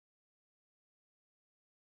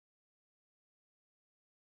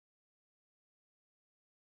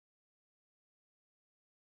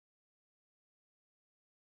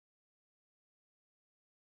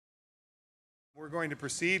We're going to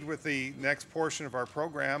proceed with the next portion of our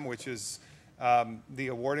program, which is the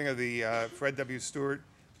awarding of the Fred W. Stewart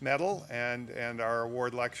Medal and our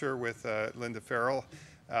award lecture with Linda Ferrell.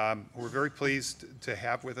 We're very pleased to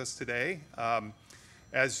have with us today.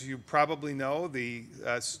 As you probably know, the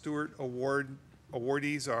Stewart Award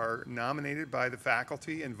awardees are nominated by the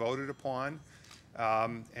faculty and voted upon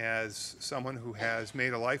as someone who has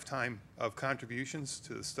made a lifetime of contributions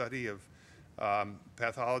to the study of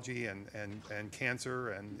pathology and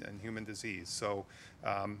cancer and human disease. So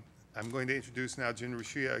I'm going to introduce now Jin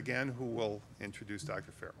Rushia again, who will introduce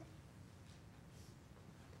Dr. Ferrell.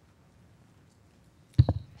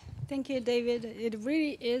 Thank you, David. It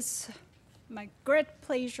really is my great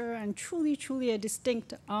pleasure and truly a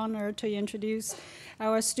distinct honor to introduce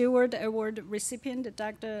our Stewart Award recipient,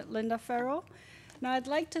 Dr. Linda Ferrell. Now, I'd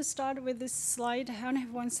like to start with this slide. I only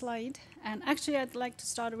have one slide. And actually, I'd like to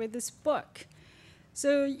start with this book.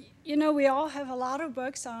 So, you know, we all have a lot of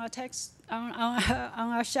books on our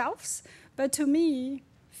our shelves. But to me,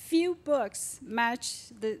 few books match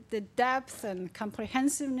the depth and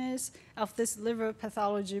comprehensiveness of this liver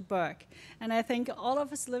pathology book. And I think all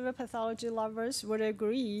of us liver pathology lovers would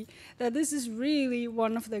agree that this is really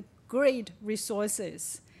one of the great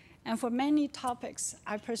resources. And for many topics,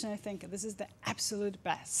 I personally think this is the absolute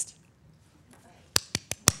best.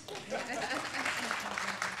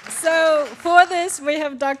 So for this, we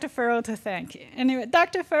have Dr. Ferrell to thank. Anyway,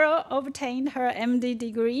 Dr. Ferrell obtained her MD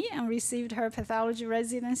degree and received her pathology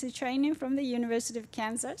residency training from the University of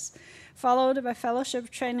Kansas, followed by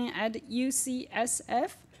fellowship training at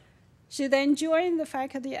UCSF. She then joined the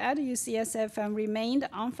faculty at UCSF and remained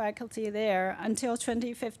on faculty there until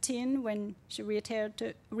 2015 when she retired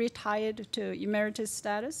to Emeritus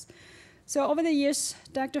status. So over the years,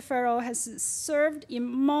 Dr. Ferrell has served in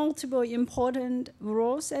multiple important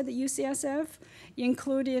roles at the UCSF,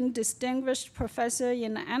 including Distinguished Professor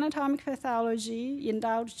in Anatomic Pathology,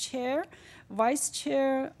 Endowed Chair, Vice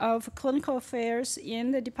Chair of Clinical Affairs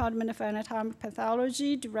in the Department of Anatomic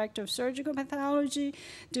Pathology, Director of Surgical Pathology,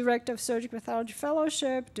 Director of Surgical Pathology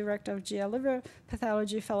Fellowship, Director of GI Liver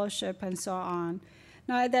Pathology Fellowship, and so on.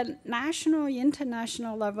 Now, at the national,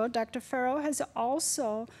 international level, Dr. Ferrell has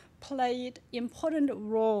also played important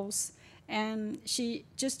roles. And she,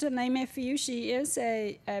 just to name a few, she is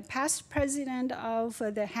a past president of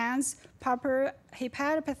the Hans-Popper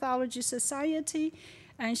Hepatopathology Society,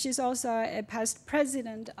 and she's also a past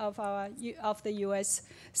president of the US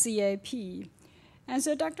CAP. And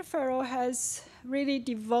so Dr. Ferrell has really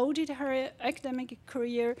devoted her academic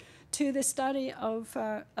career to the study of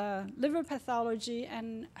liver pathology,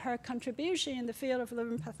 and her contribution in the field of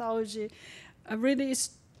liver pathology really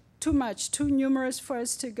is too numerous for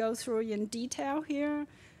us to go through in detail here.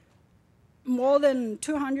 More than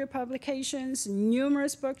 200 publications,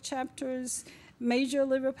 numerous book chapters, major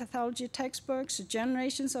liver pathology textbooks,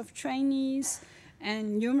 generations of trainees,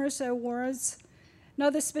 and numerous awards.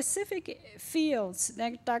 Now, the specific fields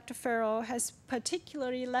that Dr. Ferrell has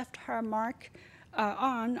particularly left her mark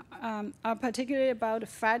on are particularly about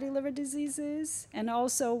fatty liver diseases and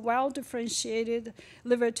also well-differentiated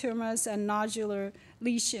liver tumors and nodular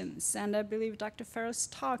lesions. And I believe Dr. Ferrell's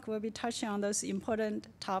talk will be touching on those important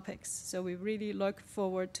topics. So we really look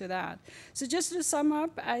forward to that. So just to sum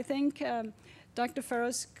up, I think Dr.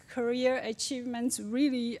 Ferrell's career achievements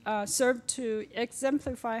really serve to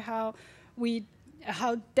exemplify how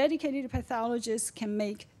dedicated pathologists can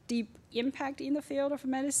make deep impact in the field of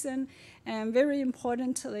medicine. And very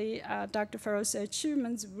importantly, Dr. Ferrell's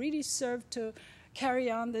achievements really serve to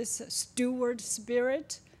carry on this steward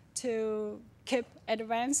spirit to keep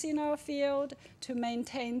advancing our field, to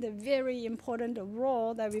maintain the very important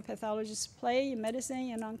role that we pathologists play in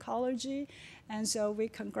medicine and oncology. And so we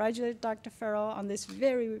congratulate Dr. Ferrell on this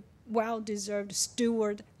very well-deserved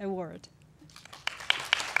Steward Award.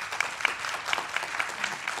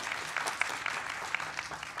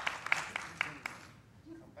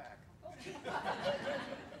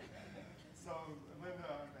 So, Linda,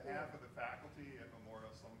 on behalf of the faculty at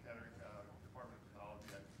Memorial Sloan Kettering Department of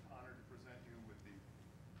Pathology, I'm honored to present you with the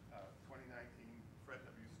 2019 Fred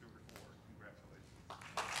W. Stewart Award. Congratulations.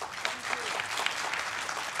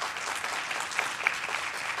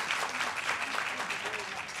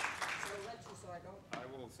 I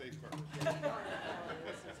will safeguard it.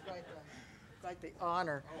 This is quite the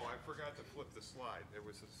honor. Oh, I forgot to flip the slide. There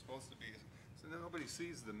was supposed to be, so nobody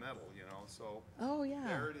sees the medal, you know, so. Oh, yeah.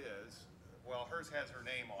 There it is. Well, hers has her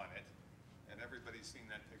name on it, and everybody's seen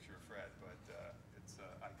that picture of Fred, but it's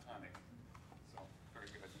iconic. So, very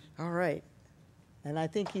good. All right. And I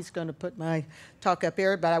think he's going to put my talk up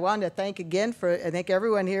here, but I wanted to thank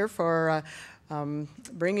everyone here for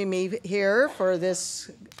bringing me here for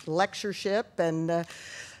this lectureship. And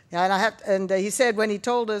he said when he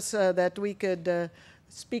told us that we could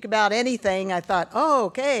speak about anything, I thought, oh,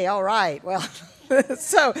 okay, all right, well.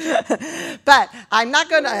 So, but I'm not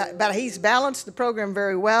going to, but he's balanced the program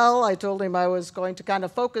very well. I told him I was going to kind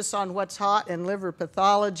of focus on what's hot in liver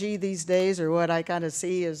pathology these days, or what I kind of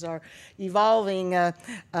see as our evolving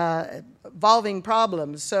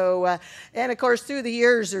problems. So, and of course, through the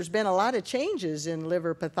years, there's been a lot of changes in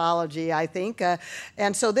liver pathology, I think.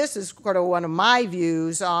 And so this is sort of one of my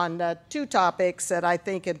views on two topics that I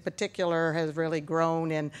think in particular has really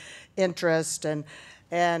grown in interest. And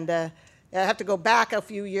I have to go back a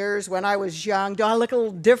few years when I was young. Do I look a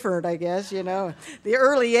little different, I guess, you know? The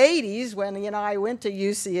early 80s when, you know, I went to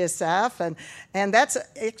UCSF, and that's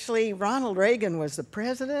actually Ronald Reagan was the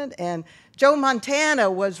president, and Joe Montana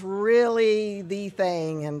was really the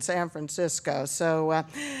thing in San Francisco. So,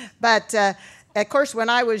 of course, when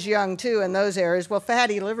I was young, too, in those areas, well,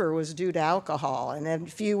 fatty liver was due to alcohol. And then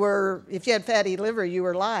if you had fatty liver, you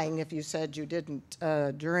were lying if you said you didn't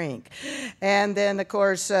drink. And then, of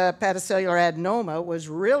course, hepatocellular adenoma was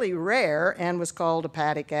really rare and was called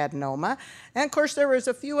hepatic adenoma. And, of course, there was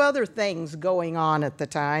a few other things going on at the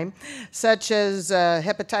time, such as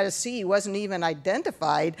hepatitis C wasn't even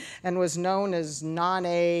identified and was known as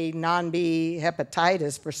non-A, non-B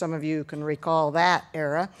hepatitis, for some of you who can recall that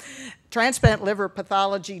era. Transplant liver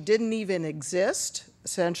pathology didn't even exist,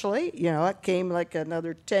 essentially. You know, it came like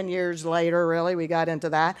another 10 years later, really, we got into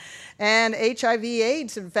that. And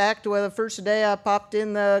HIV/AIDS, in fact, well, the first day I popped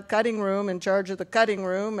in the cutting room, in charge of the cutting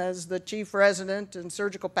room as the chief resident in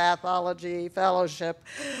surgical pathology fellowship,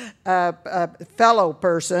 fellow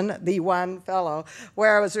person, the one fellow,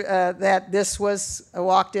 where I was, that this was,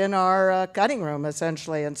 walked in our cutting room,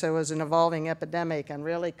 essentially. And so it was an evolving epidemic and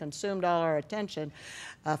really consumed all our attention.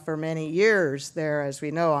 For many years there, as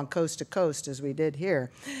we know, on coast to coast, as we did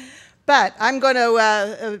here. But I'm going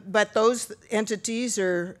to, but those entities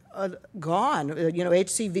are gone. You know,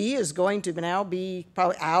 HCV is going to now be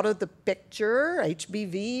probably out of the picture.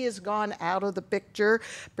 HBV has gone out of the picture,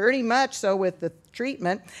 pretty much so with the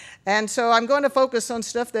treatment. And so I'm going to focus on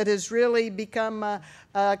stuff that has really become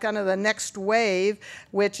kind of the next wave,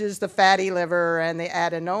 which is the fatty liver and the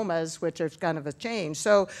adenomas, which is kind of a change.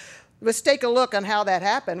 So let's take a look on how that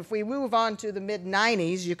happened. If we move on to the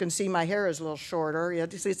mid-90s, you can see my hair is a little shorter.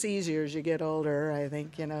 It's easier as you get older, I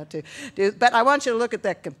think, you know, to do. But I want you to look at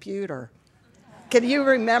that computer. Can you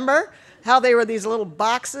remember how they were these little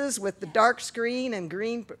boxes with the dark screen and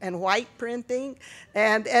green and white printing?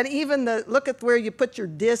 And even look at where you put your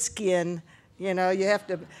disc in. You know, you have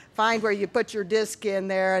to find where you put your disc in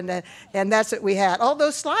there, and that's what we had. All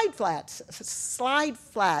those slide flats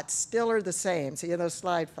still are the same. See those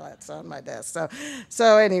slide flats on my desk.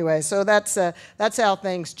 So anyway, so that's how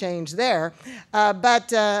things changed there.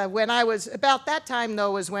 But when I was, about that time,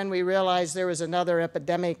 though, was when we realized there was another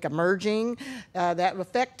epidemic emerging that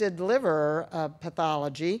affected liver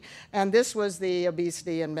pathology, and this was the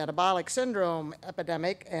obesity and metabolic syndrome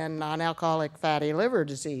epidemic and non-alcoholic fatty liver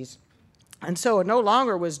disease. And so it no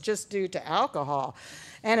longer was just due to alcohol.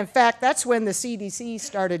 And in fact, that's when the CDC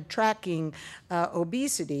started tracking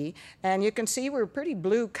obesity. And you can see we're a pretty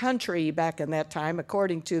blue country back in that time,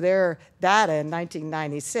 according to their data in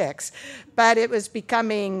 1996. But it was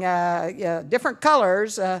becoming different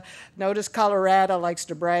colors. Notice Colorado likes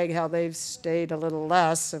to brag how they've stayed a little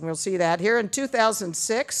less, and we'll see that. Here in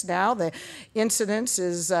 2006, now the incidence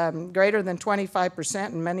is greater than 25%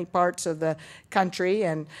 in many parts of the country.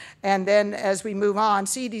 And then as we move on,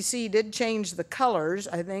 CDC did change the colors.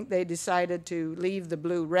 I think they decided to leave the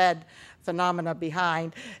blue-red phenomena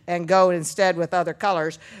behind and go instead with other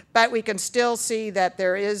colors. But we can still see that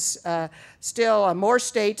there is still more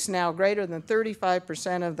states now, greater than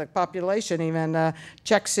 35% of the population even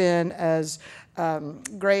checks in as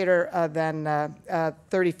greater than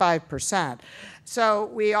 35%. So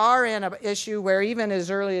we are in an issue where even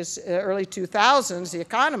as early as early 2000s, The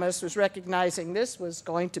Economist was recognizing this was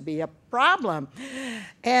going to be a problem.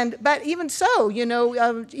 But even so, you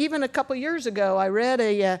know, even a couple years ago, I read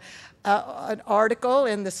an article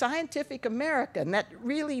in the Scientific American, that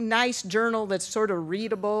really nice journal that's sort of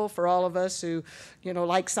readable for all of us who, you know,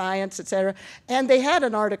 like science, et cetera. And they had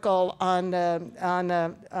an article on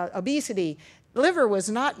obesity. Liver was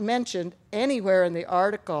not mentioned anywhere in the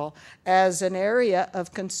article as an area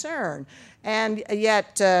of concern. And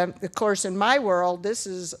yet, of course, in my world, this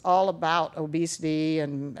is all about obesity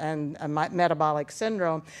and metabolic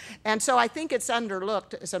syndrome. And so I think it's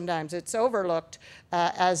underlooked sometimes. It's overlooked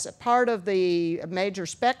as part of the major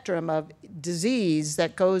spectrum of disease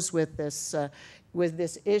that goes with this with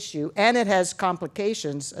this issue, and it has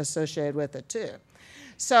complications associated with it too.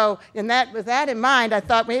 So with that in mind, I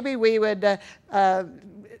thought maybe we would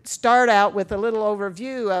start out with a little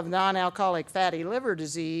overview of non-alcoholic fatty liver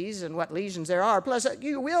disease and what lesions there are. Plus,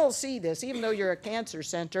 you will see this, even though you're a cancer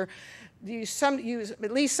center,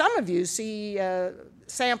 at least some of you see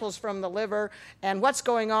samples from the liver, and what's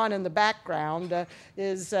going on in the background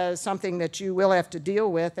is something that you will have to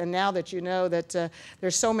deal with. And now that you know that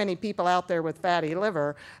there's so many people out there with fatty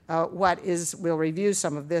liver, we'll review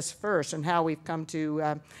some of this first and how we've come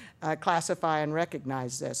to classify and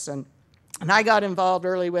recognize this. And I got involved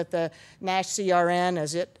early with the NASH CRN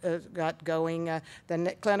as it got going,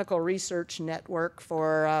 the Clinical Research Network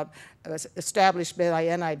for established by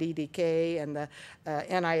NIDDK and the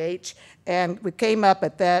NIH. And we came up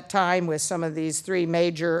at that time with some of these three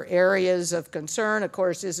major areas of concern. Of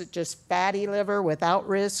course, is it just fatty liver without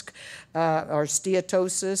risk, or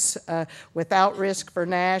steatosis without risk for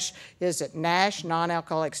NASH? Is it NASH,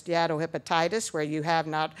 non-alcoholic steatohepatitis, where you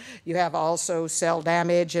have also cell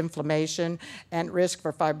damage, inflammation, and risk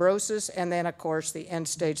for fibrosis, and then, of course, the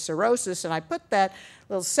end-stage cirrhosis. And I put that a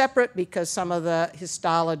little separate because some of the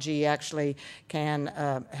histology actually can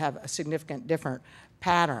have a significant different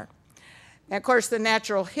pattern. And of course, the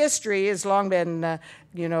natural history has long been, at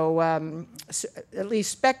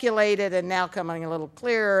least speculated and now coming a little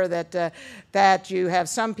clearer that you have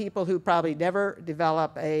some people who probably never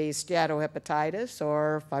develop a steatohepatitis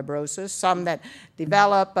or fibrosis, some that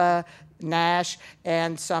develop NASH,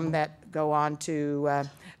 and some that go on to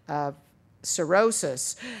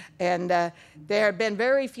cirrhosis. And there have been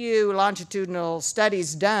very few longitudinal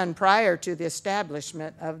studies done prior to the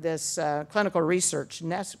establishment of this clinical research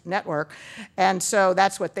network. And so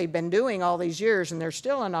that's what they've been doing all these years, and they're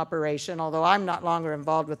still in operation, although I'm not longer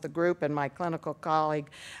involved with the group, and my clinical colleague,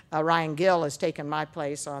 Ryan Gill, has taken my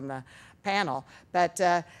place on the panel. But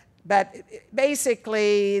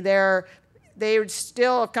basically, they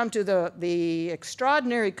still have come to the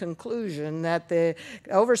extraordinary conclusion that the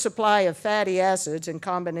oversupply of fatty acids in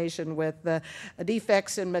combination with the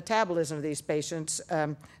defects in metabolism of these patients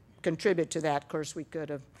contribute to that. Of course, we could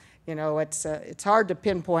have, it's hard to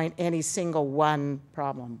pinpoint any single one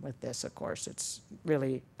problem with this, of course. It's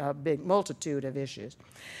really a big multitude of issues.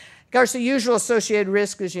 Of course, the usual associated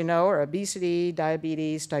risks, as you know, are obesity,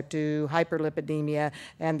 diabetes, type 2, hyperlipidemia,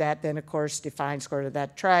 and that then, of course, defines sort of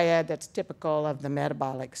that triad that's typical of the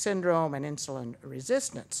metabolic syndrome and insulin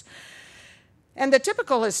resistance. And the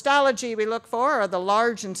typical histology we look for are the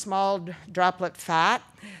large and small droplet fat.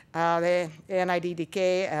 The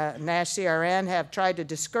NIDDK, NASH CRN have tried to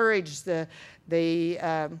discourage the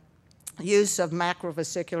use of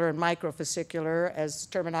macrovesicular and microvesicular as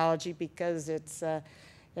terminology because it's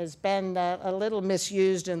has been a little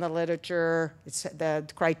misused in the literature. The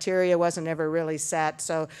criteria wasn't ever really set,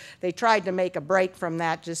 so they tried to make a break from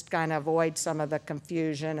that, just kind of avoid some of the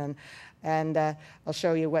confusion, and I'll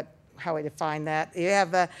show you how we define that. You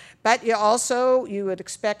have, but you would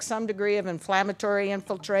expect some degree of inflammatory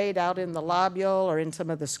infiltrate out in the lobule or in some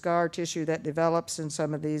of the scar tissue that develops in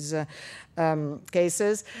some of these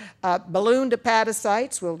cases. Ballooned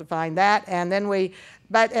hepatocytes, we'll define that, and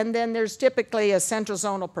then there's typically a central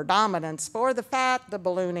zonal predominance for the fat, the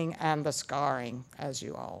ballooning, and the scarring, as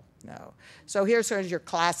you all know. So here's sort of your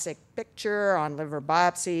classic picture on liver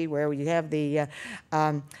biopsy where we have the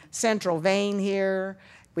central vein here.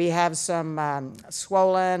 We have some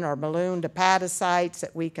swollen or ballooned hepatocytes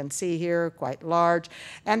that we can see here, quite large.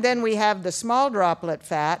 And then we have the small droplet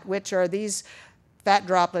fat, which are these fat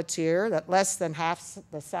droplets here, that less than half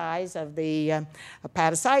the size of the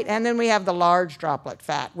hepatocyte. And then we have the large droplet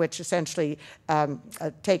fat, which essentially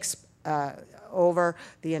takes over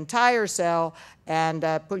the entire cell and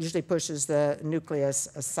usually pushes the nucleus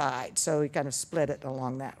aside. So we kind of split it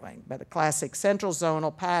along that way, but a classic central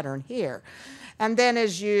zonal pattern here. And then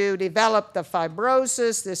as you develop the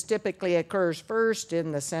fibrosis, this typically occurs first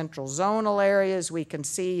in the central zonal areas. We can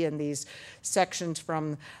see in these sections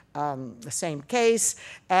from the same case,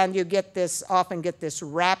 and you often get this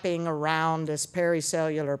wrapping around this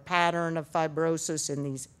pericellular pattern of fibrosis in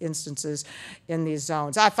these instances, in these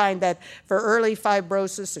zones. I find that for early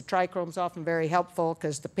fibrosis, the trichrome is often very helpful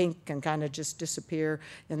because the pink can kind of just disappear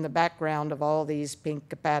in the background of all these pink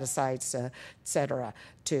hepatocytes, et cetera,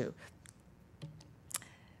 too.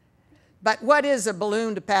 But what is a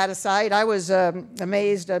ballooned hepatocyte? I was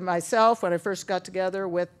amazed at myself when I first got together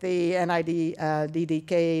with the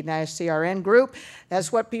NIDDK NASH CRN group.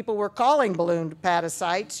 That's what people were calling ballooned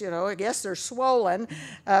hepatocytes. I guess they're swollen,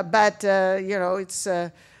 but it's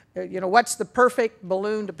what's the perfect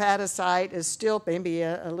ballooned hepatocyte is still maybe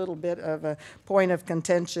a little bit of a point of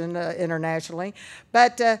contention internationally.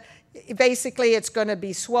 But basically, it's going to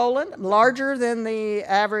be swollen, larger than the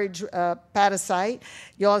average hepatocyte.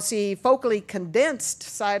 You'll see focally condensed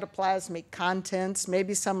cytoplasmic contents,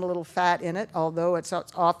 maybe some little fat in it, although it's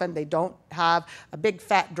often they don't have a big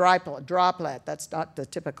fat droplet. That's not the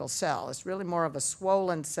typical cell. It's really more of a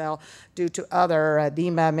swollen cell due to other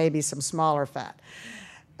edema, maybe some smaller fat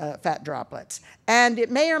droplets. And it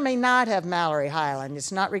may or may not have Mallory-Hyland.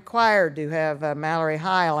 It's not required to have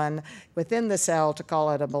Mallory-Hyland within the cell to call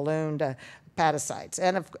it a ballooned hepatocytes.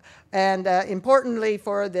 And importantly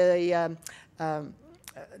for the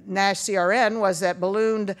NASH CRN was that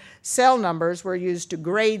ballooned cell numbers were used to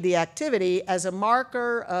grade the activity as a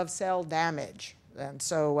marker of cell damage. And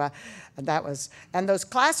so and those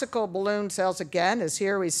classical balloon cells, again, is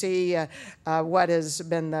here we see what has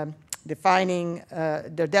been defining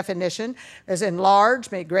the definition as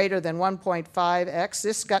enlarged, made greater than 1.5x.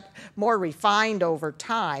 This got more refined over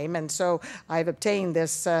time, and so I've obtained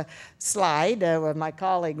this slide with my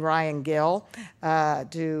colleague Ryan Gill,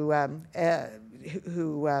 who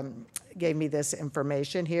gave me this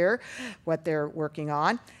information here, what they're working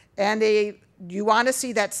on. And you want to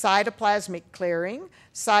see that cytoplasmic clearing,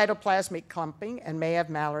 cytoplasmic clumping, and may have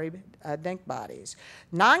Mallory-Denk bodies.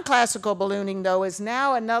 Non-classical ballooning, though, is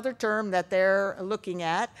now another term that they're looking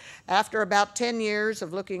at. After about 10 years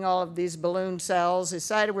of looking at all of these balloon cells,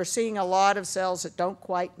 decided we're seeing a lot of cells that don't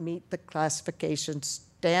quite meet the classification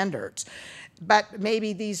standards. But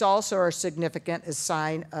maybe these also are significant as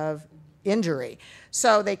sign of injury.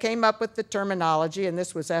 So they came up with the terminology, and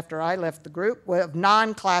this was after I left the group, of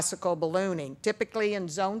non-classical ballooning, typically in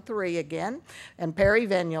zone 3 again, and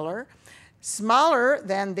perivenular, smaller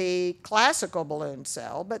than the classical balloon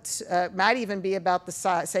cell, but might even be about the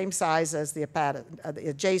same size as the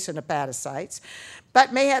adjacent hepatocytes,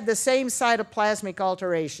 but may have the same cytoplasmic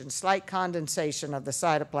alteration, slight condensation of the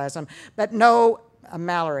cytoplasm, but no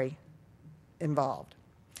Mallory involved.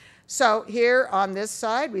 So here on this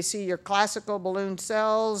side, we see your classical balloon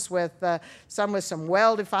cells with some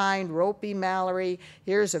well-defined ropey Mallory.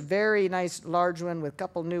 Here's a very nice large one with a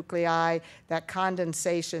couple nuclei. That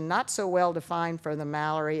condensation, not so well-defined for the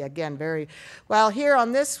Mallory. Again, very well. Here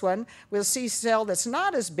on this one, we'll see a cell that's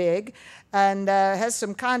not as big and has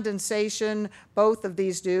some condensation. Both of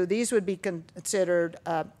these do. These would be considered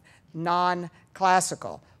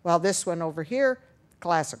non-classical. Well, this one over here,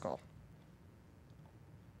 classical.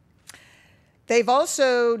 They've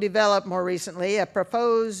also developed more recently a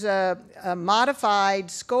proposed modified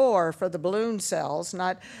score for the balloon cells,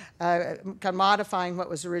 not modifying what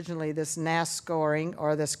was originally this NAS scoring,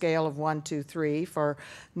 or the scale of 1, 2, 3 for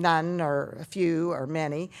none or a few or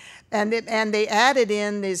many. And they added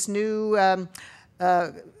in this new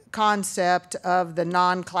concept of the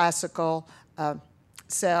non-classical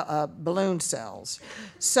balloon cells.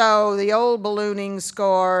 So the old ballooning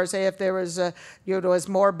score, say if there was was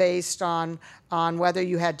more based on whether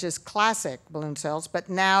you had just classic balloon cells, but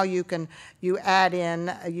now you add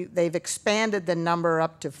in, they've expanded the number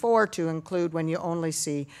up to 4 to include when you only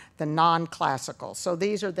see the non-classical. So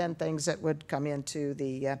these are then things that would come into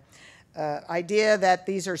the idea that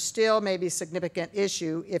these are still maybe a significant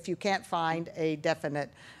issue if you can't find a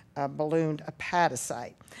definite ballooned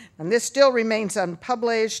hepatocyte. And this still remains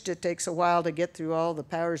unpublished. It takes a while to get through all the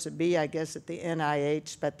powers that be, I guess, at the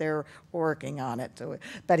NIH, but they're working on it. So,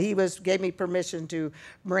 but he gave me permission to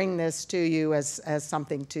bring this to you as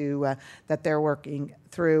something that they're working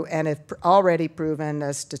through, and have already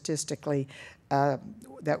proven statistically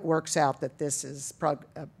that works out that this is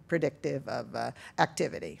predictive of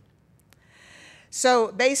activity.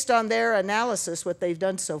 So based on their analysis, what they've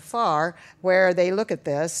done so far, where they look at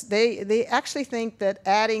this, they actually think that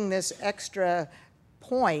adding this extra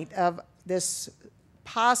point of this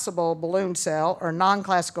possible balloon cell or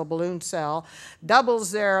non-classical balloon cell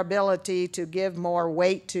doubles their ability to give more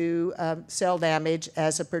weight to cell damage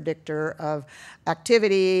as a predictor of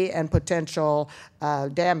activity and potential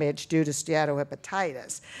damage due to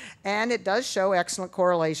steatohepatitis. And it does show excellent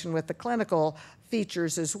correlation with the clinical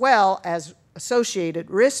features as well as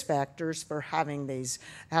associated risk factors for having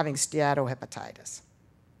steatohepatitis.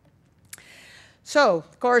 So,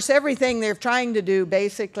 of course, everything they're trying to do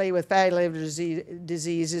basically with fatty liver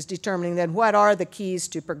disease is determining then what are the keys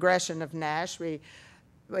to progression of NASH. We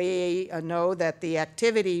know that the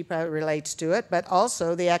activity relates to it, but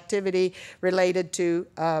also the activity related to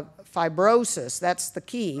fibrosis. That's the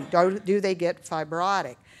key. Do they get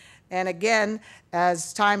fibrotic? And again,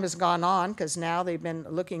 as time has gone on, because now they've been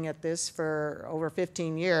looking at this for over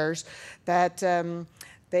 15 years, that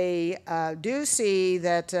they do see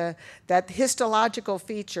that, that histological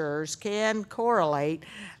features can correlate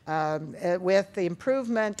with the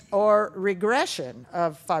improvement or regression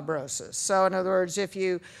of fibrosis. So in other words, if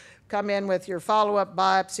you come in with your follow-up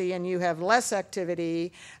biopsy and you have less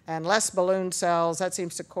activity and less balloon cells, that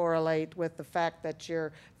seems to correlate with the fact that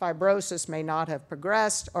your fibrosis may not have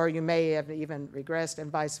progressed, or you may have even regressed, and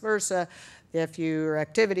vice versa. If your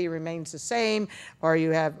activity remains the same or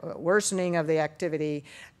you have worsening of the activity,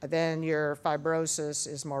 then your fibrosis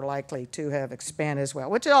is more likely to have expanded as well,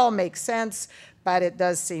 which all makes sense, but it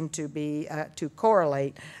does seem to be to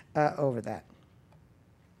correlate over that.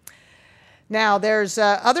 Now, there's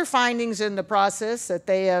other findings in the process that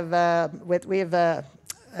they have, we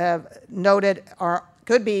have noted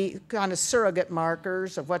could be kind of surrogate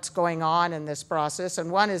markers of what's going on in this process,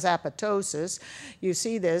 and one is apoptosis. You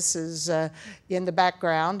see this is in the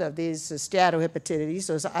background of these steatohepatidides,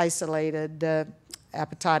 those isolated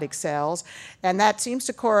apoptotic cells, and that seems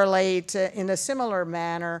to correlate in a similar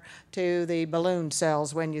manner to the balloon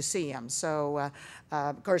cells when you see them. So,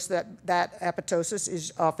 of course, that apoptosis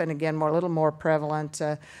is often, again, a little more prevalent,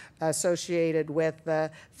 associated with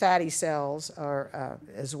fatty cells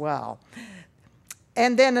as well.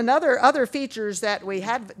 And then other features that we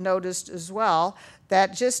had noticed as well,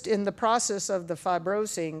 that just in the process of the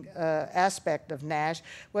fibrosing aspect of NASH,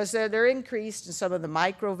 was that they're increased in some of the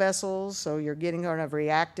microvessels, so you're getting kind of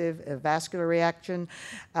reactive vascular reaction,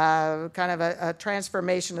 kind of a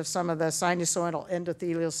transformation of some of the sinusoidal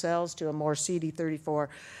endothelial cells to a more CD34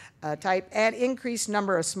 type, and increased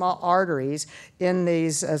number of small arteries in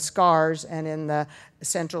these scars and in the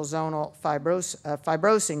central zonal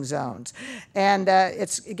fibrosing zones. And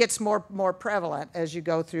it gets more prevalent as you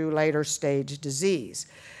go through later stage disease.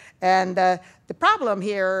 And the problem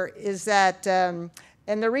here is that, and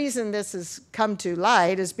the reason this has come to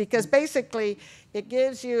light is because basically it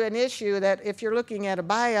gives you an issue that if you're looking at a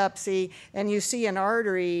biopsy and you see an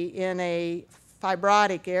artery in a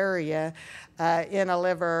fibrotic area in a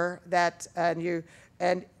liver, that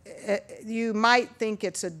you might think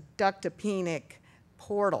it's a ductopenic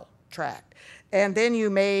portal tract, and then you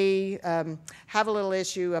may have a little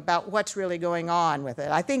issue about what's really going on with it.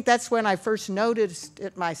 I think that's when I first noticed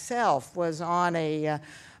it myself, was on a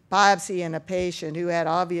biopsy in a patient who had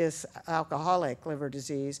obvious alcoholic liver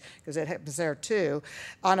disease, because it was there too,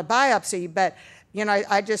 on a biopsy. But you know,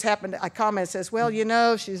 I just happened to, I comment, says, well, you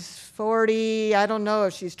know, she's 40, I don't know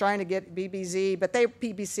if she's trying to get PBC, but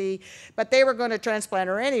they were going to transplant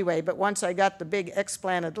her anyway. But once I got the big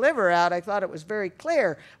explanted liver out, I thought it was very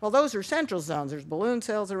clear. Well, those are central zones. There's balloon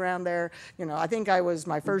cells around there. You know, I think I was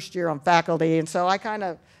my first year on faculty, and so I kind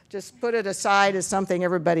of just put it aside as something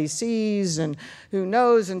everybody sees and who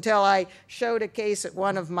knows, until I showed a case at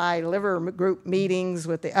one of my liver group meetings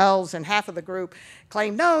with the L's, and half of the group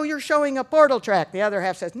claimed, no, you're showing a portal tract. The other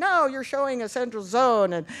half says, no, you're showing a central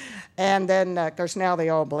zone. And then, of course, now they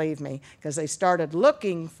all believe me, because they started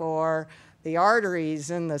looking for the arteries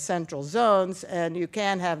in the central zones, and you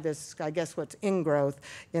can have this, I guess, what's ingrowth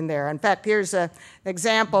in there. In fact, here's an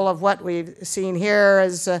example of what we've seen here.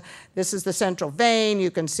 This is the central vein. You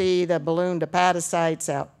can see the ballooned hepatocytes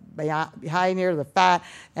out behind here, the fat,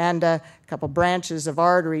 and a couple branches of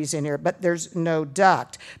arteries in here, but there's no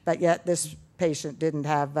duct. But yet this patient didn't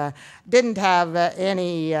have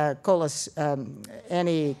any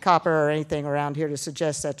copper or anything around here to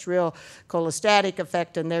suggest that's real cholestatic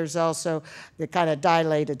effect. And there's also the kind of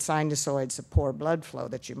dilated sinusoids of poor blood flow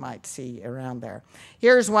that you might see around there.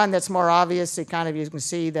 Here's one that's more obvious. You can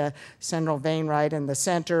see the central vein right in the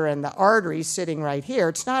center and the artery sitting right here.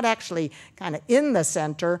 It's not actually kind of in the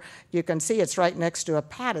center. You can see it's right next to a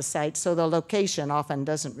hepatocyte, so the location often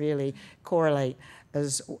doesn't really correlate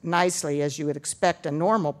as nicely as you would expect a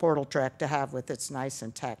normal portal tract to have with its nice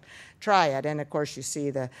intact triad. And of course you see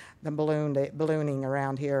the ballooning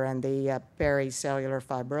around here and the pericellular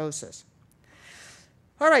fibrosis.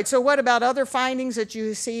 All right, so what about other findings that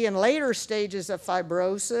you see in later stages of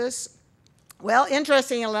fibrosis? Well,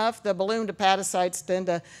 interesting enough, the ballooned hepatocytes tend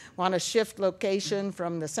to want to shift location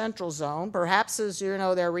from the central zone. Perhaps as you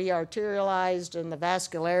know, they're rearterialized and the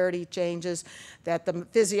vascularity changes, that the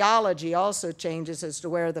physiology also changes as to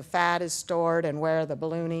where the fat is stored and where the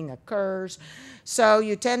ballooning occurs. So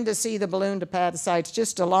you tend to see the ballooned hepatocytes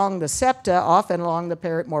just along the septa, often along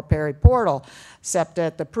the more periportal septa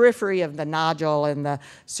at the periphery of the nodule and the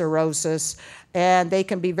cirrhosis, and they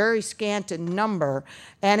can be very scant in number.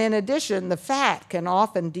 And in addition, the fat can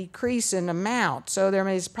often decrease in amount. So there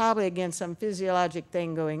is probably, again, some physiologic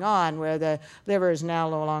thing going on where the liver is now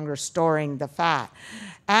no longer storing the fat.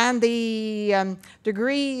 And the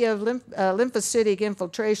degree of lymphocytic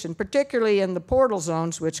infiltration, particularly in the portal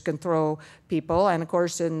zones, which can throw people, and of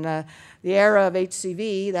course in the era of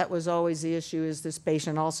HCV, that was always the issue, is this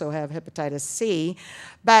patient also have hepatitis C,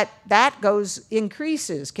 but that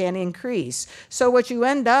can increase. So what you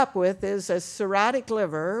end up with is a cirrhotic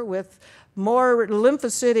liver with more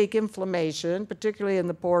lymphocytic inflammation, particularly in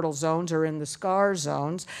the portal zones or in the scar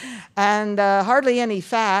zones, and hardly any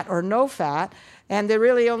fat or no fat. And the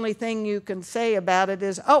really only thing you can say about it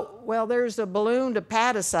is, oh, well, there's a ballooned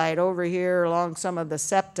hepatocyte over here along some of the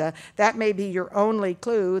septa. That may be your only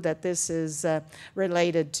clue that this is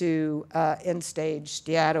related to end-stage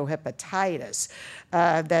steatohepatitis.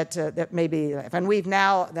 That may be, and we've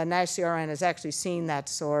now, the NASH CRN has actually seen that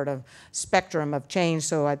sort of spectrum of change,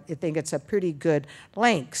 so I think it's a pretty good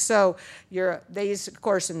link. So these, of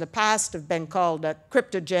course, in the past have been called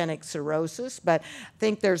cryptogenic cirrhosis, but I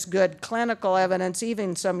think there's good clinical evidence,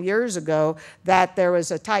 even some years ago, that there was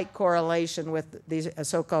a tight correlation with these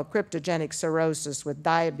so-called cryptogenic cirrhosis with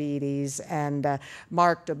diabetes and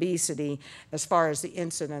marked obesity as far as the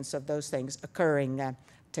incidence of those things occurring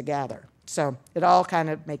together. So it all kind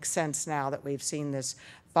of makes sense now that we've seen this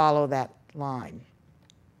follow that line.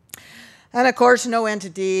 And of course, no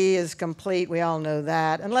entity is complete, we all know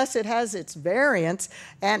that, unless it has its variants.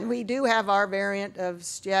 And we do have our variant of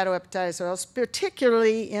steatohepatitis,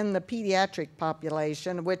 particularly in the pediatric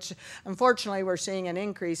population, which unfortunately we're seeing an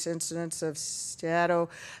increased incidence of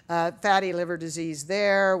fatty liver disease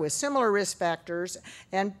there with similar risk factors.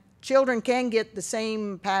 And children can get the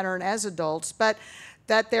same pattern as adults, but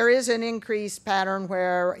that there is an increased pattern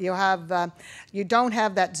where you don't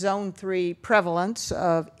have that zone 3 prevalence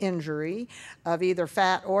of injury of either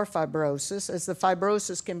fat or fibrosis, as the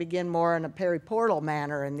fibrosis can begin more in a periportal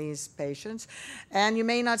manner in these patients. And you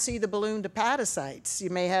may not see the ballooned hepatocytes. You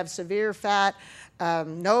may have severe fat,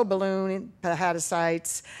 no balloon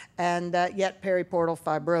hepatocytes, and yet periportal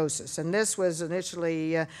fibrosis. And this was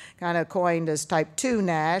initially kind of coined as type 2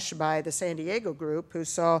 NASH by the San Diego group, who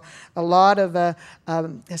saw a lot of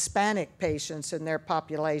Hispanic patients in their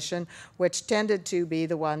population, which tended to be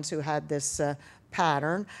the ones who had this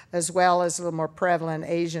pattern, as well as a little more prevalent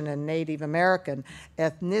Asian and Native American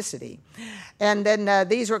ethnicity. And then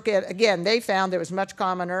these were, again, they found it was much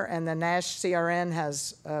commoner, and the NASH CRN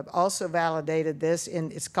has also validated this.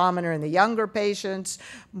 It's commoner in the younger patients,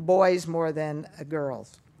 boys more than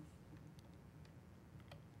girls.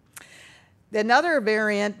 Another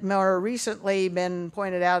variant more recently been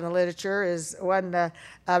pointed out in the literature is one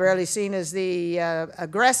rarely seen as the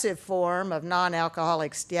aggressive form of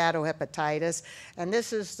non-alcoholic steatohepatitis. And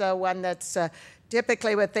this is one that's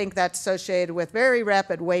typically would think that's associated with very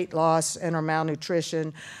rapid weight loss and or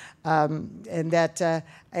malnutrition. And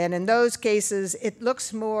in those cases, it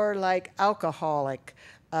looks more like alcoholic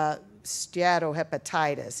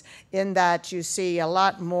steatohepatitis, in that you see a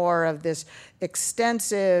lot more of this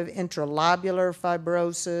extensive intralobular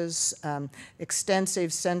fibrosis,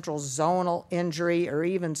 extensive central zonal injury, or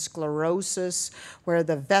even sclerosis, where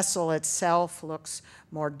the vessel itself looks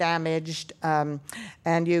more damaged,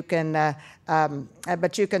 and you can,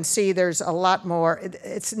 but you can see there's a lot more.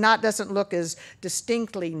 It's not, doesn't look as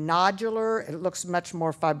distinctly nodular. It looks much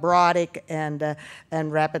more fibrotic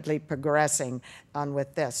and rapidly progressing on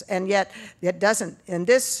with this. And yet it doesn't. In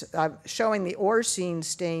this, showing the Orcine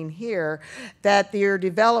stain here, that you're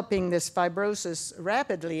developing this fibrosis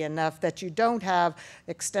rapidly enough that you don't have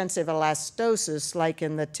extensive elastosis like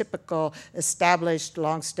in the typical established,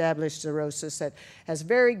 long-established cirrhosis that has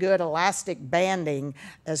very good elastic banding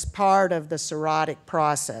as part of the cirrhotic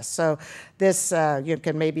process. So this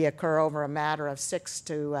can maybe occur over a matter of 6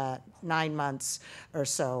 to 9 months or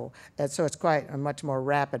so. And so it's quite a much more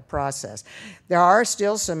rapid process. There are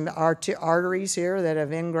still some arteries here that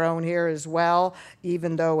have ingrown here as well,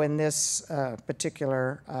 even though in this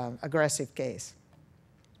particular aggressive case.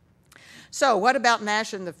 So what about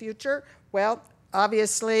NASH in the future? Well,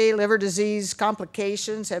 obviously, liver disease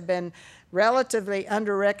complications have been relatively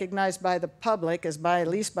under-recognized by the public, as by, at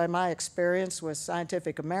least by my experience with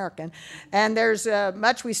Scientific American. And there's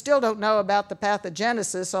much we still don't know about the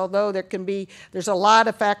pathogenesis, although there's a lot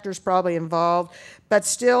of factors probably involved. But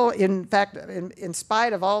still, in fact, in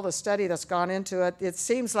spite of all the study that's gone into it, it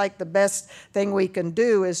seems like the best thing we can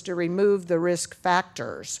do is to remove the risk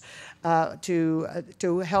factors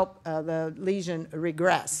to help the lesion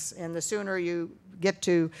regress. And the sooner you get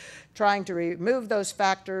to trying to remove those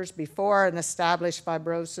factors before an established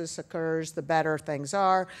fibrosis occurs, the better things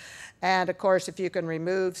are. And of course, if you can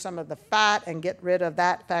remove some of the fat and get rid of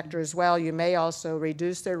that factor as well, you may also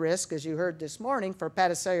reduce their risk, as you heard this morning, for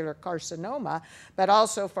hepatocellular carcinoma, but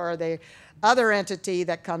also for the other entity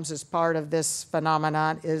that comes as part of this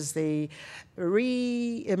phenomenon is the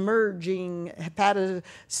re-emerging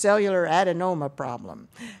hepatocellular adenoma problem,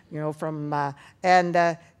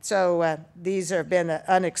 so these have been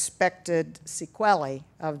unexpected sequelae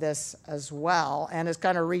of this as well, and it's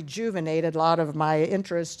kind of rejuvenated a lot of my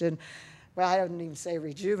interest in, well, I don't even say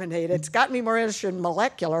rejuvenated. It's got me more interested in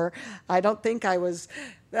molecular. I don't think I was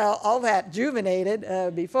all that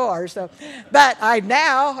rejuvenated before, but I'm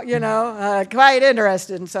now, quite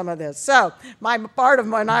interested in some of this. So my part of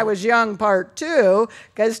when I was young, part 2,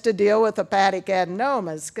 is to deal with hepatic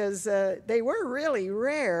adenomas, because they were really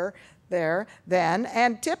rare there then,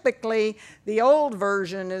 and typically the old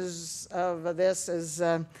version of this, as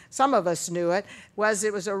some of us knew it, was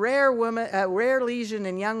a rare lesion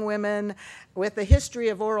in young women with a history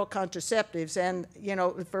of oral contraceptives. And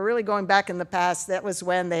if we're really going back in the past, that was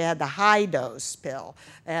when they had the high dose pill,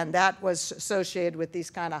 and that was associated with these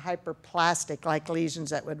kind of hyperplastic like lesions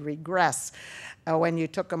that would regress when you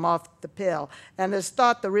took them off the pill. And it's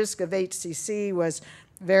thought the risk of HCC was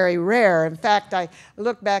very rare. In fact, I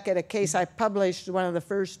look back at a case I published, one of the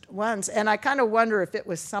first ones, and I kind of wonder if it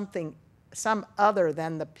was some other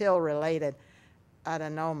than the pill-related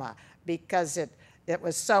adenoma, because it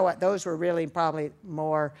was so, those were really probably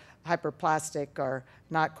more hyperplastic or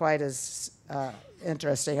not quite as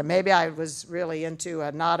interesting. And maybe I was really into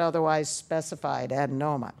a not otherwise specified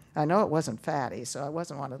adenoma. I know it wasn't fatty, so I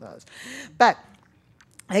wasn't one of those. But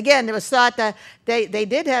again, it was thought that they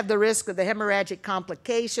did have the risk of the hemorrhagic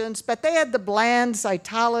complications, but they had the bland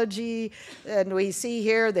cytology, and we see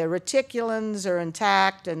here the reticulins are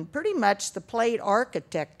intact, and pretty much the plate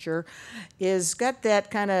architecture is got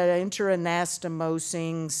that kind of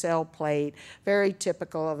interanastomosing cell plate, very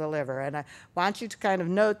typical of the liver. And I want you to kind of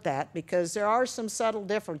note that, because there are some subtle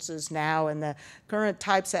differences now in the current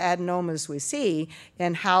types of adenomas we see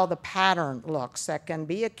and how the pattern looks. That can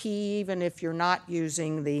be a key even if you're not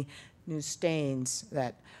using the new stains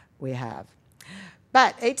that we have.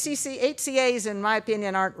 But HCAs, in my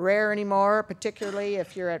opinion, aren't rare anymore, particularly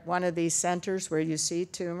if you're at one of these centers where you see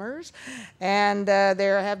tumors. And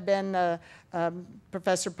there have been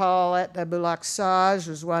Professor Paulette Boulac-Sage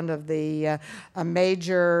was one of the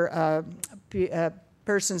major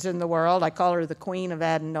persons in the world. I call her the queen of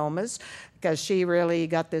adenomas, because she really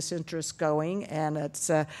got this interest going, and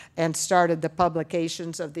and started the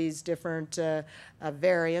publications of these different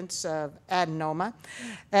variants of adenoma.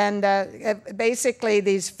 And basically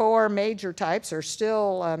these 4 major types are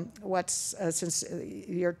still since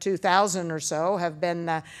year 2000 or so have been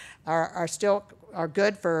are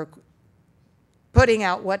good for putting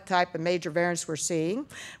out what type of major variants we're seeing.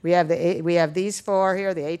 We have these 4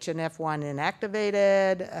 here, the HNF1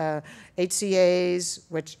 inactivated, HCAs,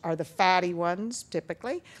 which are the fatty ones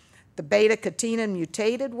typically, the beta-catenin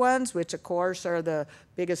mutated ones, which of course are the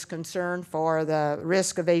biggest concern for the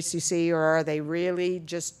risk of HCC, or are they really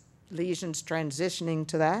just lesions transitioning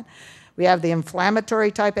to that? We have the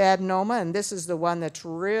inflammatory type adenoma, and this is the one that's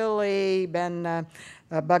really been a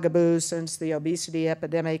bugaboo since the obesity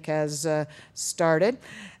epidemic has started.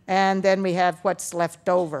 And then we have what's left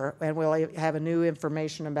over, and we'll have a new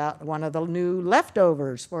information about one of the new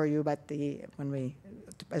leftovers for you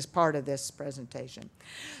as part of this presentation.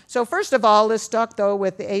 So first of all, let's start though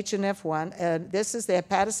with the HNF1. This is the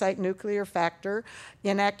hepatocyte nuclear factor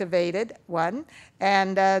inactivated one,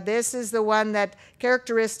 and this is the one that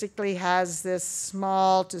characteristically has this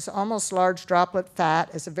small to almost large droplet fat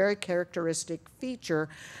as a very characteristic feature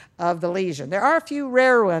of the lesion. There are a few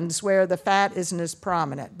rare ones where the fat isn't as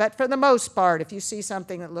prominent, but for the most part, if you see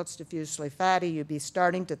something that looks diffusely fatty, you'd be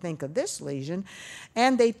starting to think of this lesion,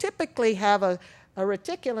 and they typically have a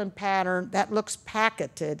reticulin pattern that looks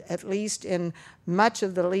packeted, at least in much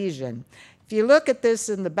of the lesion. If you look at this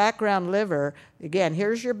in the background liver, again,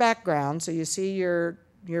 here's your background, so you see your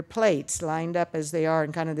plates lined up as they are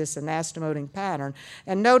in kind of this anastomoting pattern.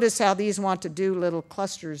 And notice how these want to do little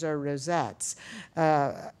clusters or rosettes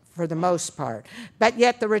for the most part. But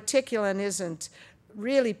yet the reticulin isn't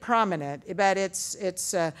really prominent, but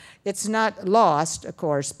it's not lost, of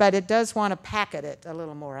course, but it does want to packet it a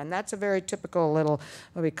little more, and that's a very typical little,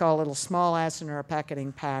 what we call a little small acinar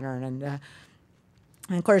packeting pattern.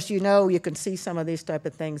 And of course, you know, you can see some of these type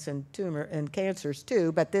of things in cancers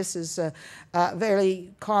too, but this is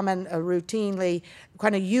very common, routinely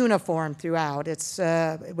kind of uniform throughout. It's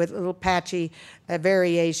with a little patchy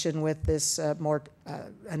variation with this more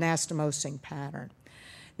anastomosing pattern.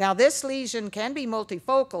 Now, this lesion can be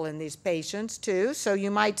multifocal in these patients too, so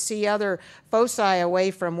you might see other foci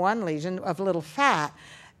away from one lesion of little fat,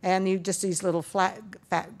 and you just these little fat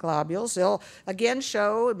globules. They'll again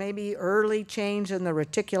show maybe early change in the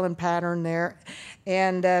reticulin pattern there,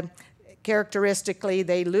 and characteristically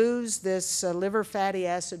they lose this liver fatty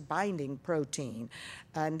acid binding protein,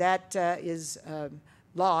 and that is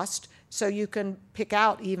lost. So you can pick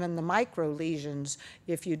out even the micro lesions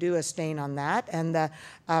if you do a stain on that. And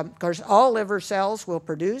of course, all liver cells will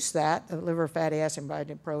produce that, liver fatty acid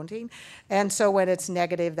binding protein. And so when it's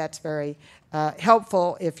negative, that's very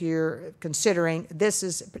helpful if you're considering this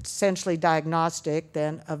is essentially diagnostic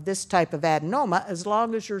then of this type of adenoma, as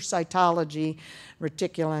long as your cytology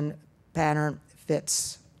reticulin pattern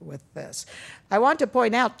fits with this. I want to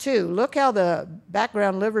point out too, look how the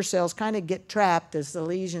background liver cells kind of get trapped as the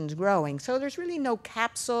lesion's growing. So there's really no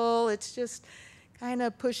capsule, it's just kind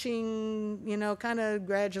of pushing, you know, kind of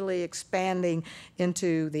gradually expanding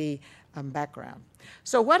into the background.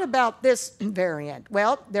 So what about this variant?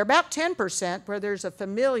 Well, they're about 10% where there's a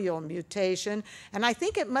familial mutation, and I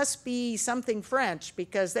think it must be something French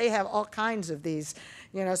because they have all kinds of these,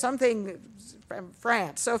 you know, something from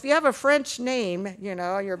France. So if you have a French name, you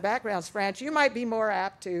know, your background's French, you might be more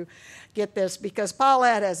apt to get this because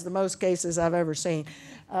Paulette has the most cases I've ever seen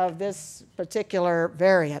of this particular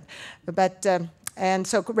variant. But and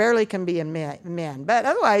so rarely can be in men. But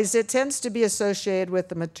otherwise, it tends to be associated with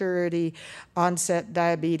the maturity onset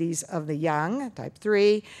diabetes of the young, type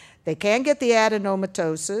 3. They can get the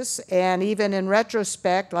adenomatosis, and even in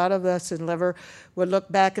retrospect, a lot of us in liver would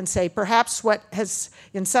look back and say perhaps what has,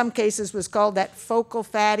 in some cases, was called that focal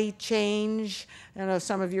fatty change. I know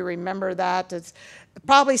some of you remember that. It's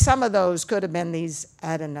probably some of those could have been these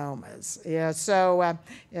adenomas. Yeah, so,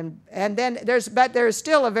 and then there's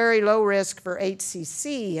still a very low risk for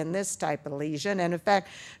HCC in this type of lesion. And in fact,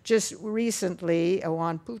 just recently,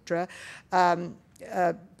 Awan Putra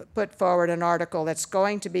put forward an article that's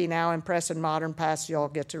going to be now in Press and Modern Past, you'll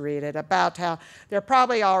get to read it, about how there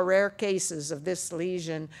probably are rare cases of this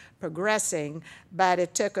lesion progressing, but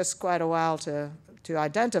it took us quite a while to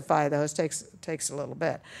identify those. Takes a little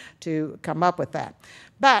bit to come up with that.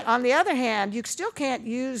 But on the other hand, you still can't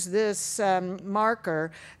use this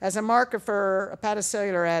marker as a marker for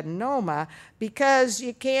hepatocellular adenoma because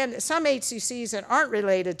you can, some HCCs that aren't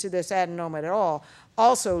related to this adenoma at all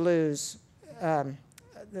also lose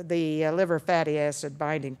the liver fatty acid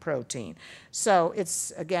binding protein. So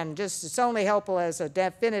it's, again, it's only helpful as a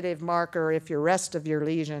definitive marker if your rest of your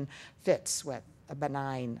lesion fits with a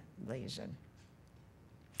benign lesion.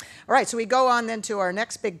 All right, so we go on then to our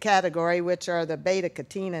next big category, which are the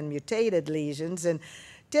beta-catenin mutated lesions. And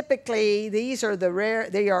typically, these are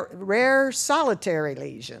they are rare solitary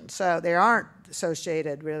lesions. So they aren't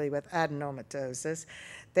associated really with adenomatosis.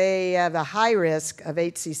 They have a high risk of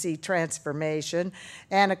HCC transformation.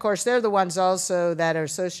 And of course, they're the ones also that are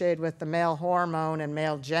associated with the male hormone and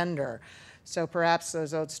male gender. So perhaps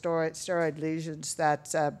those old steroid lesions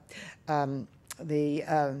that the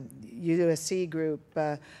USC group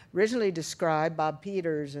originally described, Bob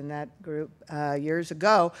Peters and that group years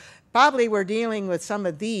ago, probably were dealing with some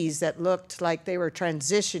of these that looked like they were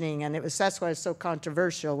transitioning, and that's why it's so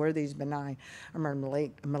controversial, were these benign or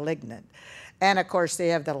malignant. And of course, they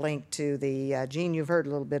have the link to the gene you've heard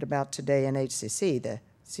a little bit about today in HCC, the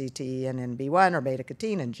CTNNB1 or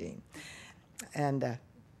beta-catenin gene. And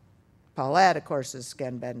Paulette, of course, has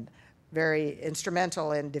again been very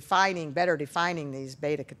instrumental in better defining these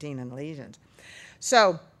beta-catenin lesions.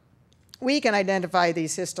 So we can identify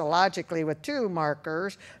these histologically with two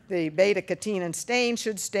markers. The beta-catenin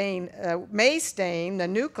stain may stain the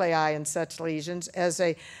nuclei in such lesions as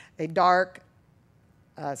a dark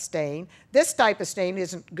stain. This type of stain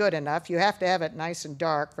isn't good enough. You have to have it nice and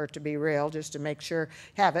dark for it to be real, just to make sure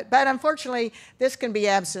you have it. But unfortunately, this can be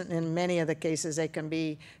absent in many of the cases. They can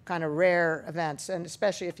be kind of rare events, and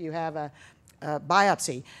especially if you have a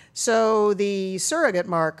biopsy. So the surrogate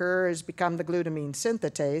marker has become the glutamine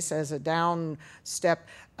synthetase as a down-step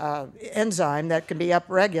enzyme that can be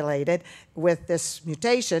upregulated with this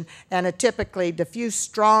mutation, and a typically diffuse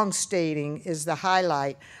strong staining is the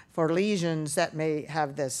highlight for lesions that may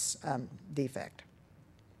have this defect.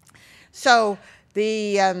 So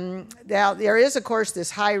Now, there is, of course,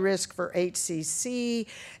 this high risk for HCC,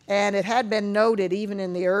 and it had been noted even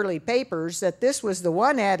in the early papers that this was the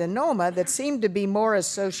one adenoma that seemed to be more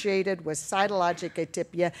associated with cytologic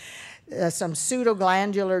atypia, some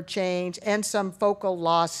pseudoglandular change, and some focal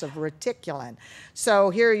loss of reticulin. So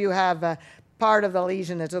here you have a part of the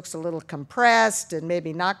lesion that looks a little compressed and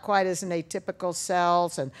maybe not quite as an atypical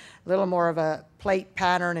cells, and a little more of a plate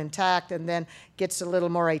pattern intact, and then gets a little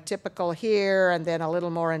more atypical here, and then a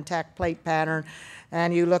little more intact plate pattern.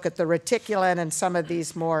 And you look at the reticulin, and some of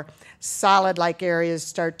these more solid-like areas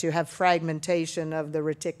start to have fragmentation of the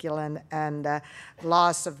reticulin and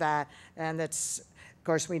loss of that. And that's, of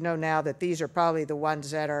course, we know now that these are probably the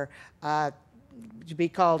ones that are to be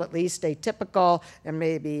called at least atypical, and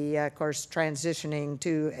maybe, of course, transitioning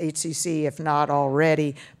to HCC, if not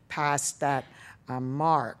already past that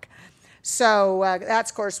mark. So that,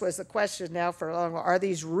 of course, was the question now for a long while. Are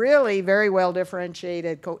these really very well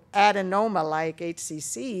differentiated adenoma-like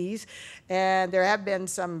HCCs? And there have been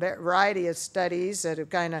some variety of studies that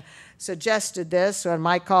have kind of suggested this. One of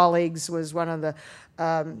my colleagues was one of the,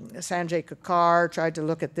 Sanjay Kakar, tried to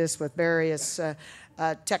look at this with various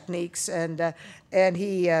techniques, and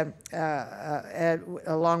he,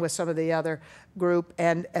 along with some of the other group,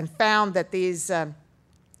 and found that these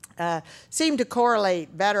seemed to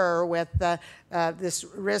correlate better with this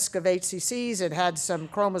risk of HCCs. It had some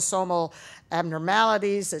chromosomal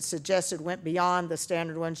abnormalities that suggested went beyond the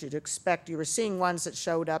standard ones you'd expect. You were seeing ones that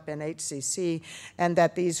showed up in HCC, and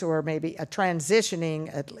that these were maybe a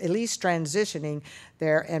transitioning, at least transitioning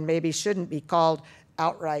there, and maybe shouldn't be called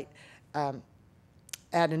outright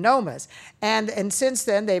adenomas. And since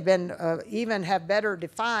then, they've been even have better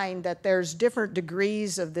defined that there's different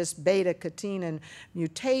degrees of this beta-catenin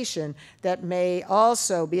mutation that may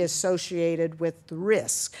also be associated with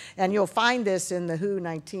risk. And you'll find this in the WHO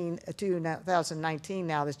 2019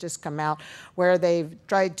 now that's just come out, where they've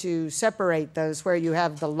tried to separate those, where you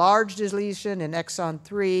have the large deletion in exon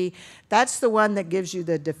 3. That's the one that gives you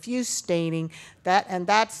the diffuse staining, and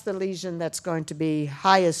that's the lesion that's going to be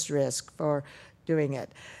highest risk for doing it.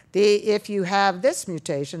 If you have this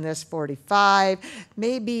mutation, this 45,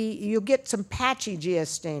 maybe you get some patchy GS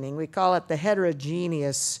staining. We call it the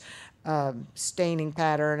heterogeneous staining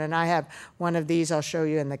pattern, and I have one of these I'll show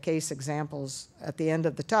you in the case examples at the end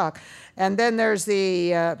of the talk. And then there's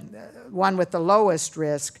the one with the lowest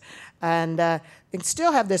risk, and you can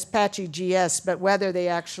still have this patchy GS, but whether they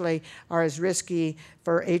actually are as risky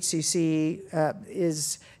for HCC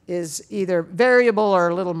is either variable or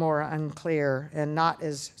a little more unclear, and not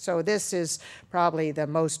as, so this is probably the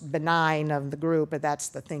most benign of the group, but that's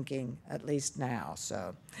the thinking at least now.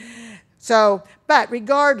 But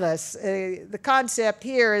regardless, the concept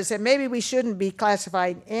here is that maybe we shouldn't be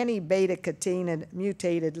classifying any beta-catenin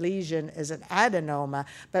mutated lesion as an adenoma,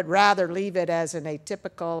 but rather leave it as an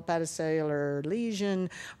atypical hepatocellular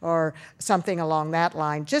lesion or something along that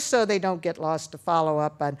line, just so they don't get lost to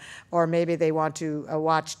follow-up, or maybe they want to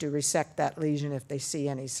watch to resect that lesion if they see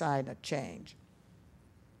any sign of change.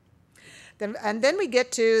 And then we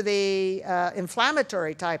get to the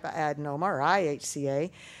inflammatory type of adenoma, or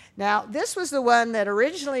IHCA. Now, this was the one that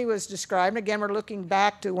originally was described, again, we're looking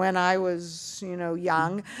back to when I was,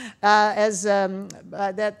 young, as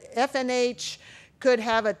that FNH could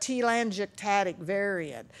have a telangiectatic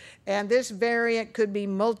variant, and this variant could be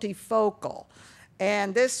multifocal.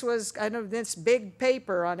 And this was kind of this big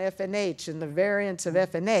paper on FNH and the variants of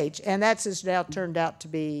FNH, and that's has now turned out to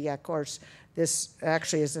be, of course, this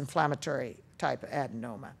actually is inflammatory type of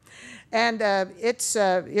adenoma. And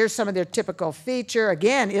here's some of their typical feature.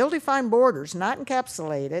 Again, ill-defined borders, not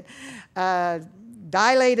encapsulated.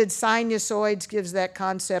 Dilated sinusoids gives that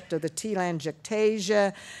concept of the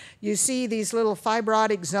telangiectasia. You see these little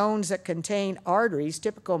fibrotic zones that contain arteries,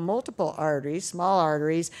 typical multiple arteries, small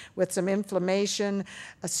arteries, with some inflammation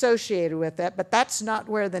associated with that, but that's not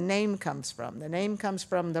where the name comes from. The name comes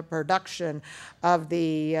from the production of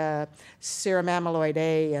the serum amyloid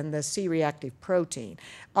A and the C-reactive protein.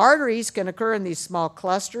 Arteries can occur in these small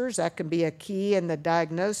clusters. That can be a key in the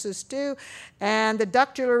diagnosis too. And the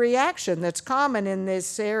ductular reaction that's common in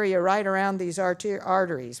this area right around these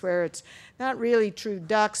arteries, where it's not really true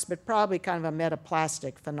ducts, but probably kind of a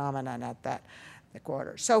metaplastic phenomenon at that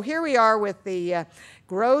quarter. So here we are with the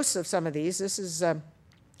gross of some of these. This has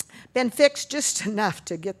been fixed just enough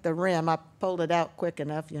to get the rim. I pulled it out quick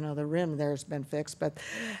enough. The rim there has been fixed. But,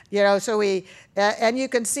 so we, and you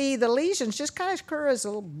can see the lesions just kind of occur as a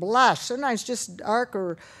little blush, sometimes just dark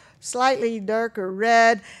or slightly darker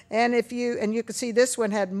red. And you can see this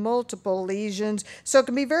one had multiple lesions. So it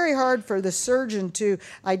can be very hard for the surgeon to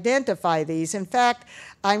identify these. In fact,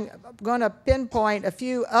 I'm going to pinpoint a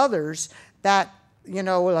few others that,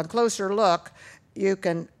 with a closer look,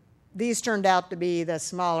 these turned out to be the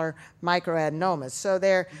smaller microadenomas. So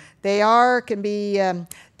they can be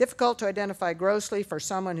difficult to identify grossly for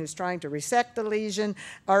someone who's trying to resect the lesion,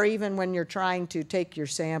 or even when you're trying to take your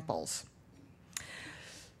samples.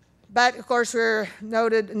 But of course,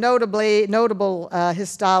 notable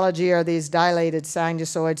histology are these dilated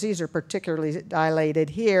sinusoids. These are particularly dilated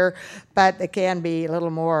here, but they can be a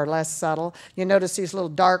little more or less subtle. You notice these little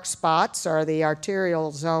dark spots are the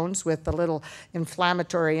arterial zones with the little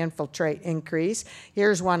inflammatory infiltrate increase.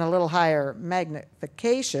 Here's one a little higher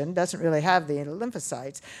magnification, doesn't really have the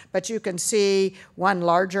lymphocytes, but you can see one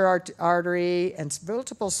larger artery and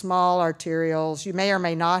multiple small arterioles. You may or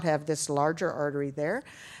may not have this larger artery there,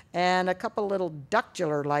 and a couple little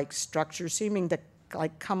ductular-like structures seeming to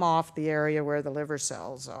come off the area where the liver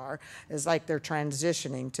cells are. It's like they're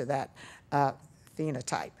transitioning to that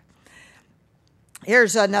phenotype.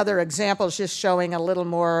 Here's another example just showing a little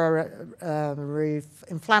more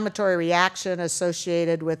inflammatory reaction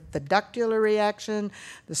associated with the ductular reaction,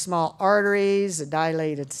 the small arteries, the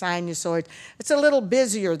dilated sinusoids. It's a little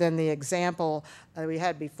busier than the example we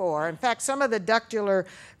had before. In fact, some of the ductular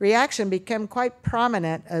reaction become quite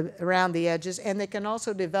prominent around the edges, and they can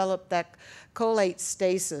also develop that collate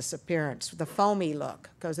stasis appearance, the foamy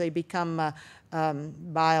look, because they become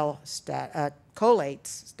collate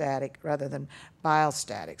static rather than bile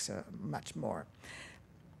static, so much more.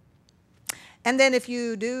 And then if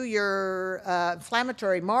you do your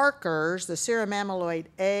inflammatory markers, the serum amyloid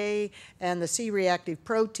A and the C-reactive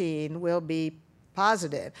protein will be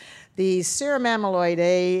positive. The serum amyloid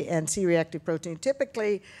A and C-reactive protein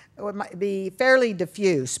typically would be fairly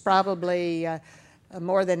diffuse, probably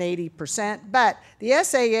more than 80%. But the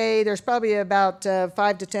SAA, there's probably about 5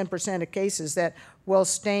 to 10% of cases that will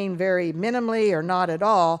stain very minimally or not at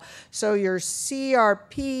all. So your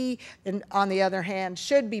CRP, on the other hand,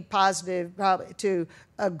 should be positive probably to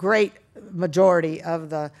a great majority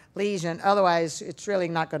of the lesion. Otherwise, it's really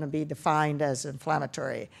not going to be defined as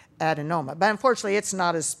inflammatory adenoma. But unfortunately, it's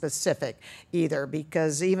not as specific either,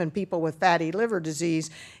 because even people with fatty liver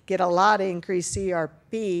disease get a lot of increased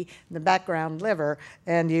CRP in the background liver,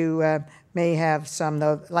 and you may have some,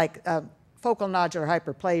 like focal nodular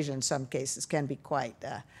hyperplasia in some cases can be quite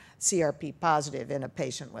CRP positive in a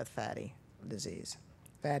patient with fatty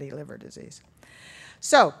liver disease.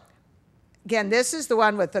 So, again, this is the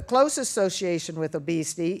one with the closest association with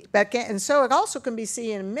obesity, and so it also can be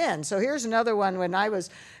seen in men. So here's another one. When I was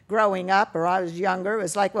growing up, or I was younger, it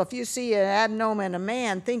was like, well, if you see an adenoma in a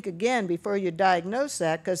man, think again before you diagnose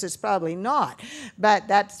that, because it's probably not. But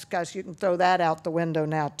that's because you can throw that out the window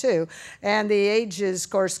now too. And the age is,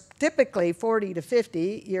 of course, typically 40 to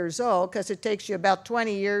 50 years old, because it takes you about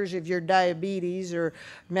 20 years of your diabetes or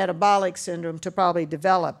metabolic syndrome to probably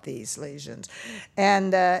develop these lesions.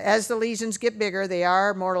 And as the lesions get bigger, they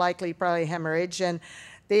are more likely probably hemorrhage. And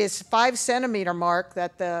this 5 centimeter mark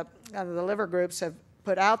that the liver groups have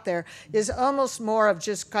put out there is almost more of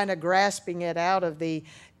just kind of grasping it out of the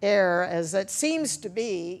air, as it seems to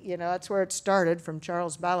be. That's where it started, from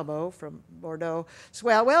Charles Balabeau from Bordeaux.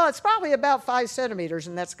 So, well, it's probably about 5 centimeters,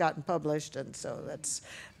 and that's gotten published, and so that's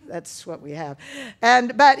what we have.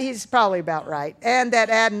 But he's probably about right. And that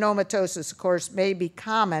adenomatosis, of course, may be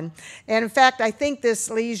common. And in fact, I think this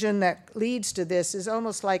lesion that leads to this is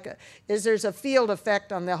almost like there's a field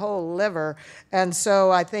effect on the whole liver. And so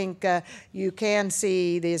I think you can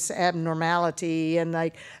see this abnormality, and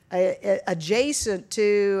like adjacent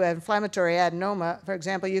to inflammatory adenoma, for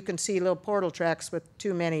example, you can see little portal tracts with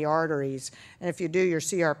too many arteries. And if you do your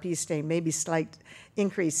CRP stain, maybe slight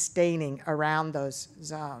increased staining around those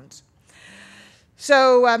zones.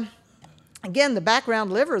 So again, the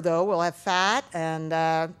background liver, though, will have fat, and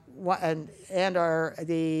the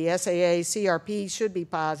SAA CRP should be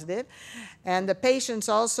positive. And the patients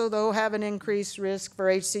also, though, have an increased risk for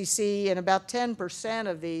HCC, and about 10%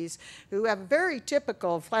 of these who have very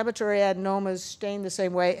typical inflammatory adenomas stain the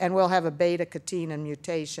same way and will have a beta-catenin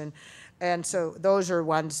mutation. And so those are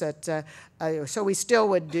ones that, so we still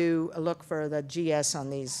would look for the GS on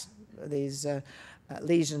these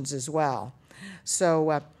lesions as well.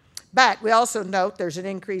 So, but we also note there's an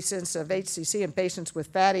increased incidence of HCC in patients with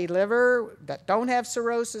fatty liver that don't have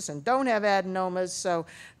cirrhosis and don't have adenomas. So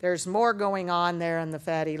there's more going on there in the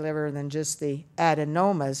fatty liver than just the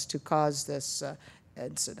adenomas to cause this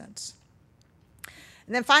incidence.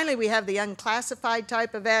 And then finally, we have the unclassified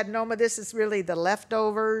type of adenoma. This is really the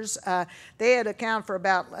leftovers. They had account for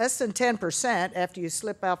about less than 10% after you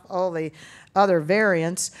slip up all the other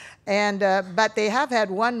variants. And, but they have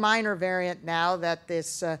had one minor variant now that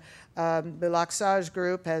this Bulaksage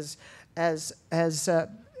group has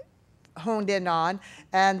honed in on.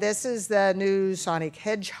 And this is the new sonic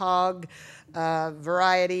hedgehog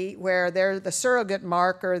variety, where they're the surrogate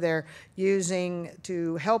marker they're using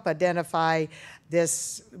to help identify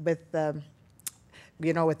this with, with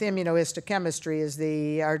immunohistochemistry is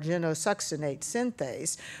the arginosuccinate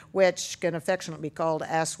synthase, which can affectionately be called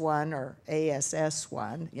AS1 or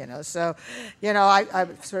ASS1, So,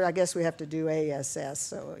 I guess we have to do ASS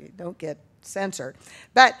so you don't get censored.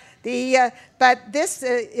 But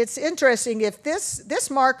it's interesting if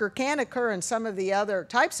this marker can occur in some of the other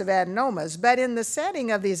types of adenomas, but in the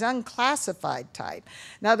setting of these unclassified type,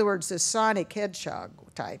 in other words, the sonic hedgehog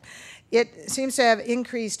type, it seems to have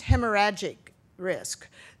increased hemorrhagic risk.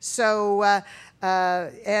 So,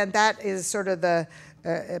 and that is sort of the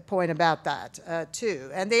point about that too.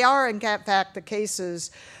 And they are in fact the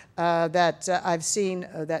cases that I've seen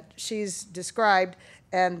that she's described.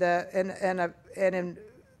 And I've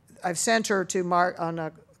sent her to Mark on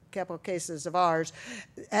a couple of cases of ours.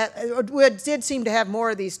 It did seem to have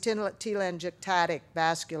more of these telangiectatic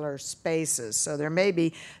vascular spaces, so there may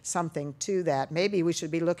be something to that. Maybe we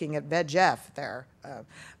should be looking at VEGF there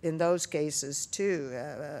in those cases too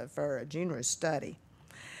for a gene study.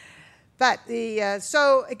 But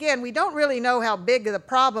so again, we don't really know how big the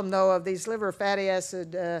problem, though, of these liver fatty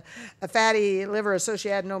liver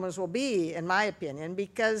associated adenomas will be, in my opinion,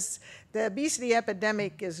 because the obesity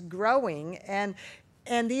epidemic is growing, and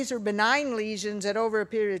these are benign lesions that over a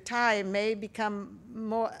period of time may become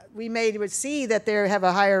more, would see that they have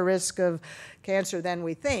a higher risk of cancer than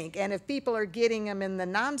we think. And if people are getting them in the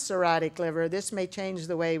non-cirrhotic liver, this may change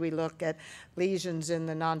the way we look at lesions in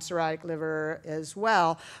the non-cirrhotic liver as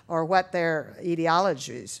well, or what their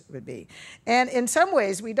etiologies would be. And in some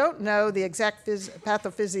ways, we don't know the exact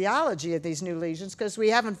pathophysiology of these new lesions because we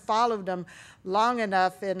haven't followed them long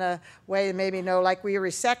enough in a way to maybe know, like we are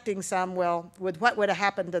resecting some, well, what would have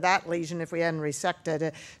happened to that lesion if we hadn't resected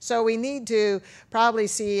it? So we need to probably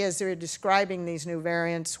see, as they're describing these new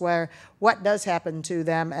variants, what does happen to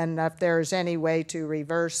them, and if there's any way to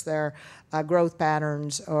reverse their growth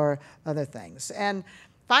patterns or other things. And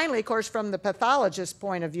finally, of course, from the pathologist's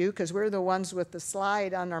point of view, because we're the ones with the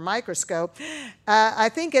slide on our microscope, I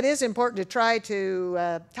think it is important to try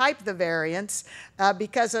to type the variants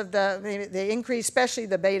because of the increase, especially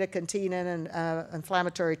the beta-catenin and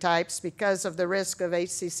inflammatory types, because of the risk of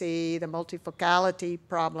HCC, the multifocality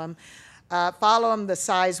problem. Follow them the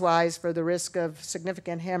size-wise for the risk of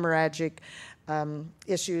significant hemorrhagic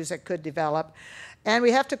issues that could develop. And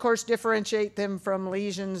we have to, of course, differentiate them from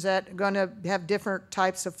lesions that are going to have different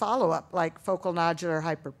types of follow-up, like focal nodular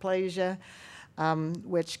hyperplasia,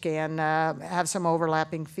 which can have some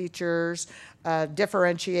overlapping features.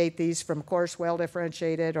 Differentiate these from, of course,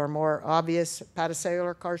 well-differentiated or more obvious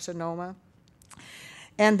hepatocellular carcinoma.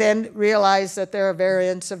 And then realize that there are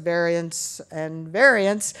variants of variants and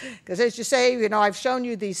variants. Because as you say, I've shown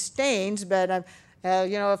you these stains, but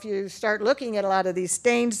if you start looking at a lot of these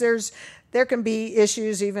stains, there can be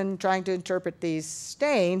issues even trying to interpret these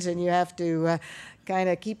stains, and you have to kind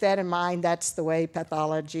of keep that in mind. That's the way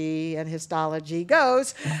pathology and histology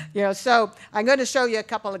goes. So I'm going to show you a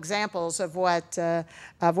couple examples of what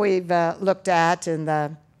we've looked at in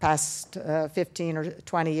the past 15 or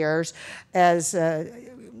 20 years as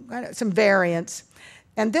some variants.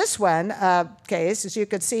 And this one case, as you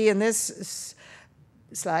could see in this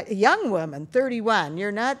slide, a young woman, 31.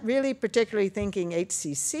 You're not really particularly thinking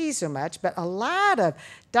HCC so much, but a lot of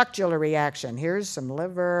ductular reaction. Here's some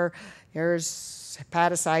liver, here's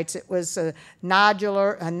hepatocytes. It was a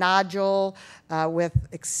nodule with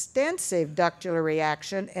extensive ductular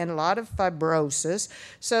reaction and a lot of fibrosis.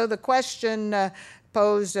 So the question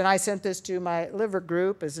posed, and I sent this to my liver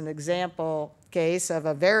group as an example case of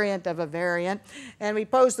a variant, and we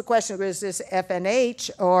posed the question, is this FNH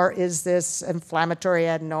or is this inflammatory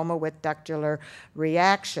adenoma with ductular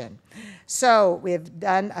reaction? So we've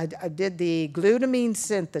done, I did the glutamine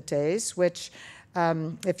synthetase, which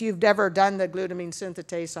if you've ever done the glutamine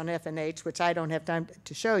synthetase on FNH, which I don't have time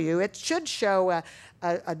to show you, it should show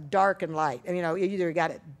a dark and light. You either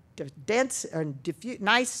got it dense or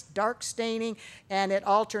nice dark staining, and it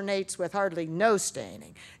alternates with hardly no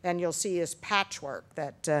staining. And you'll see this patchwork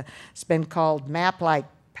that's been called map-like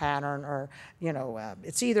pattern, or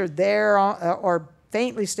it's either there or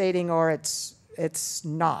faintly staining, or it's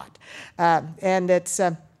not. And it's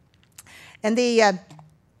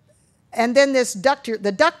And then this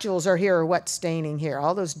the ductules are here, are what's staining here.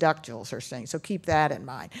 All those ductules are staining, so keep that in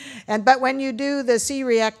mind. But when you do the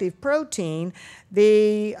C-reactive protein,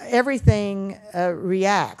 everything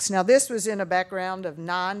reacts. Now, this was in a background of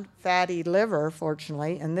non-fatty liver,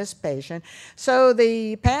 fortunately, in this patient. So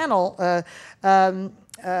the panel, the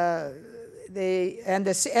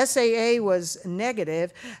SAA was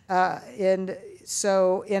negative,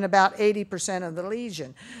 so in about 80% of the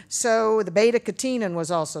lesion. So the beta-catenin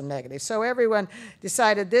was also negative. So everyone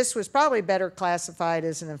decided this was probably better classified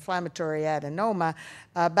as an inflammatory adenoma,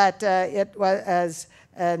 but it was,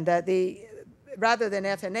 rather than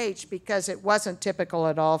FNH, because it wasn't typical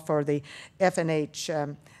at all for the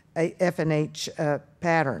FNH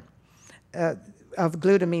pattern of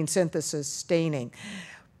glutamine synthesis staining.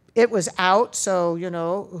 It was out, so, you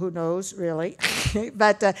know, who knows, really.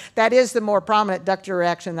 But that is the more prominent ductular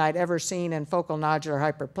reaction that I'd ever seen in focal nodular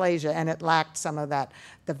hyperplasia, and it lacked some of that,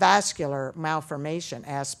 the vascular malformation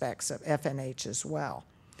aspects of FNH as well.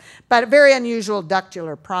 But a very unusual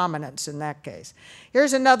ductular prominence in that case.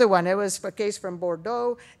 Here's another one. It was a case from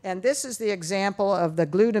Bordeaux, and this is the example of the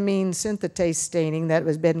glutamine synthetase staining that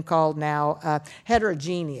has been called now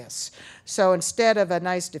heterogeneous. So instead of a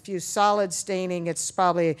nice diffuse solid staining, it's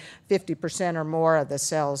probably 50% or more of the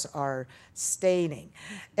cells are staining.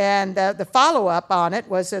 And the follow-up on it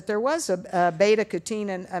was that there was a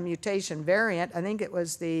beta-catenin mutation variant. I think it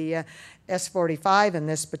was the S45 in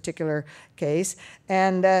this particular case.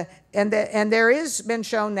 And there is been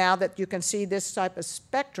shown now that you can see this type of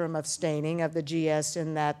spectrum of staining of the GS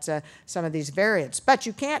in that some of these variants. But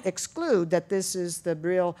you can't exclude that this is the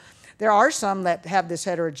real. There are some that have this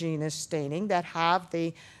heterogeneous staining that have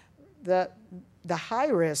the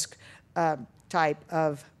high-risk type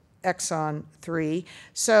of exon 3.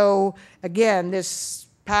 So again, this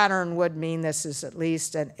pattern would mean this is at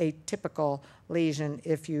least an atypical lesion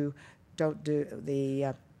if you don't do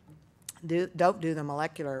the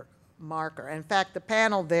molecular marker. In fact, the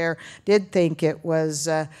panel there did think it was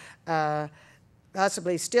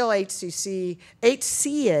possibly still HCA,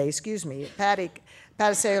 hepatic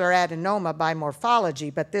hepatocellular adenoma by morphology,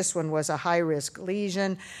 but this one was a high-risk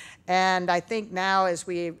lesion. And I think now, as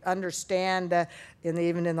we understand,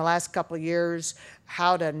 even in the last couple of years,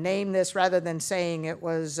 how to name this, rather than saying it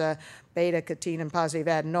was beta-catenin positive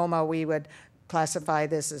adenoma, we would classify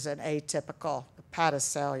this as an atypical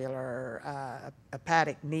hepatocellular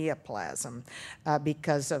hepatic neoplasm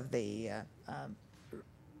because of the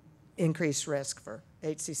increased risk for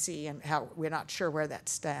HCC and how we're not sure where that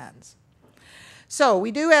stands. So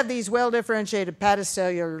we do have these well-differentiated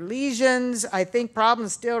hepatocellular lesions. I think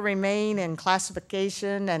problems still remain in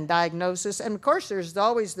classification and diagnosis. And of course, there's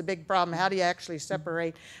always the big problem. How do you actually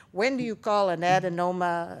separate? When do you call an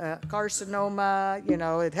adenoma carcinoma? You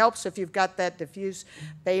know, it helps if you've got that diffuse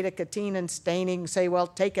beta-catenin staining. Say, well,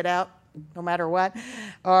 take it out no matter what.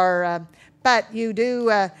 Or, but you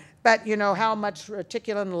do... But, you know, how much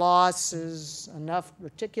reticulin loss is enough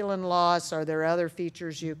reticulin loss? Are there other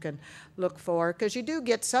features you can look for? Because you do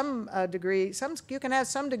get some degree, you can have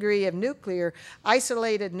some degree of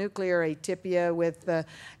isolated nuclear atypia with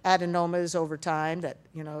adenomas over time that,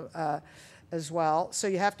 you know, as well. So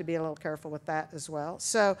you have to be a little careful with that as well.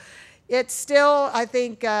 So it's still, I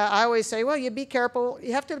think, I always say, well, you be careful.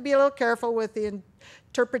 You have to be a little careful with the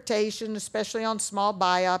interpretation, especially on small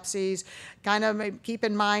biopsies. Kind of keep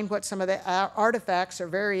in mind what some of the artifacts or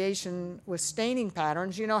variation with staining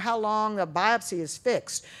patterns. You know, how long a biopsy is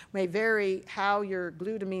fixed may vary how your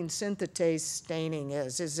glutamine synthetase staining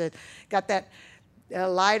is. Is it got that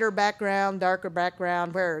lighter background, darker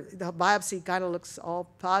background, where the biopsy kind of looks all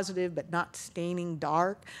positive but not staining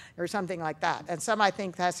dark, or something like that? And some, I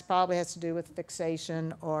think, probably has to do with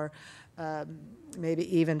fixation or maybe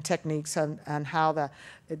even techniques on how the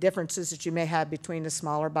differences that you may have between a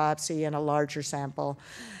smaller biopsy and a larger sample.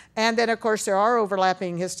 And then, of course, there are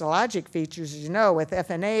overlapping histologic features, as you know, with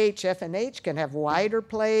FNH. FNH can have wider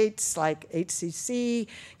plates, like HCC,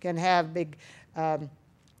 can have big,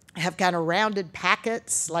 have kind of rounded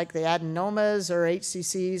packets, like the adenomas or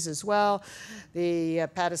HCCs as well. The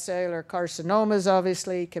hepatocellular carcinomas,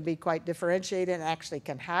 obviously, can be quite differentiated and actually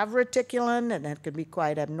can have reticulin, and it can be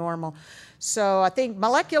quite abnormal. So I think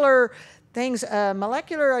molecular things,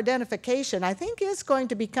 molecular identification, I think, is going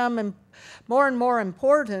to become more and more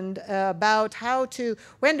important about how to,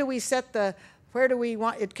 when do we set the, where do we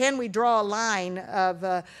want it? Can we draw a line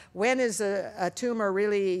of when is a tumor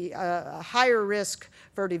really a higher risk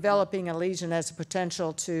for developing a lesion as a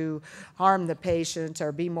potential to harm the patient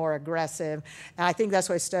or be more aggressive? And I think that's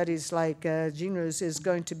why studies like GeneRus is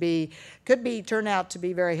going to be, turn out to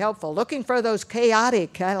be very helpful. Looking for those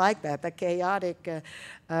chaotic, I like that, the chaotic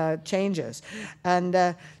changes.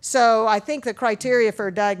 And so I think the criteria for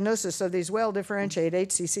diagnosis of these well-differentiated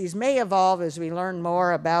HCCs may evolve as we learn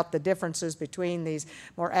more about the differences between these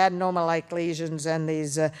more adenoma-like lesions and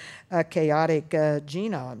these chaotic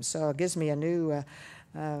genomes. So it gives me a new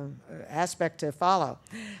aspect to follow.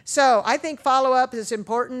 So I think follow-up is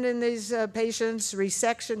important in these patients.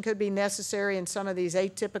 Resection could be necessary in some of these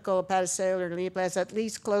atypical hepatocellular neoplasms. At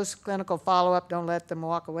least close clinical follow-up. Don't let them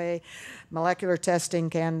walk away. Molecular testing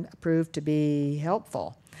can prove to be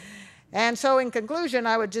helpful. And so in conclusion,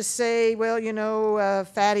 I would just say, well, you know,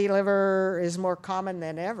 fatty liver is more common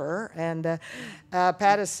than ever, and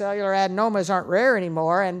hepatocellular adenomas aren't rare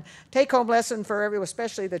anymore. And take-home lesson for everyone,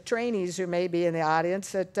 especially the trainees who may be in the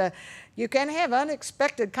audience, that you can have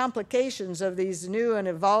unexpected complications of these new and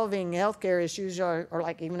evolving healthcare issues, or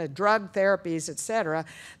like even drug therapies, et cetera,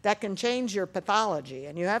 that can change your pathology,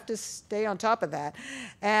 and you have to stay on top of that.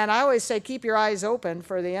 And I always say keep your eyes open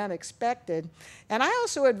for the unexpected. And I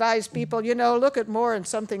also advise people, you know, look at more in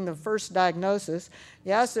something the first diagnosis.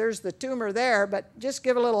 Yes, there's the tumor there, but just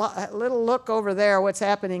give a little look over there, what's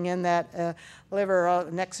happening in that liver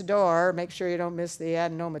next door. Make sure you don't miss the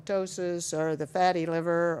adenomatosis or the fatty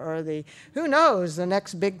liver or the, who knows, the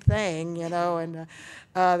next big thing, you know, and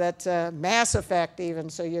that's mass effect even,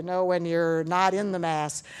 so you know when you're not in the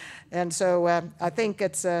mass. And so I think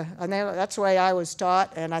it's, and that's the way I was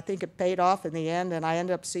taught, and I think it paid off in the end, and I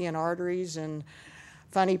ended up seeing arteries and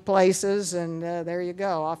funny places, and there you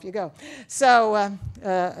go, off you go. So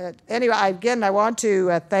anyway, again, I want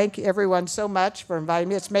to thank everyone so much for inviting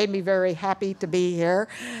me. It's made me very happy to be here,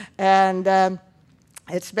 and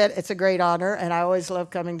it's a great honor, and I always love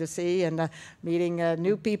coming to see and meeting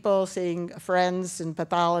new people, seeing friends in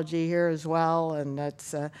pathology here as well, and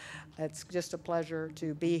it's just a pleasure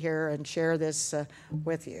to be here and share this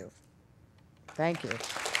with you. Thank you.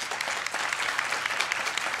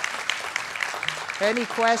 Any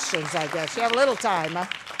questions, I guess? You have a little time, huh?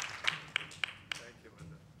 Thank you,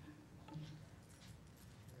 Linda. A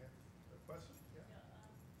question? Yeah.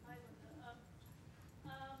 Hi, Linda.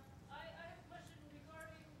 I have a question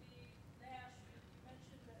regarding the NASH. You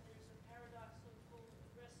mentioned that there's a paradoxical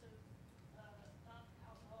aggressive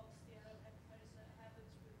non-alcoholic steatohepatitis that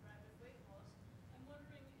happens with rapid weight loss. I'm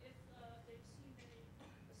wondering if they've seen any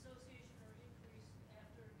association or increase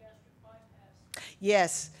after gastric bypass.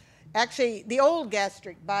 Yes. Actually, the old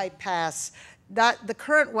gastric bypass, the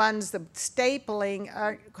current ones, the stapling,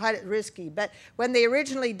 are quite risky. But when they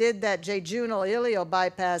originally did that jejunal ileal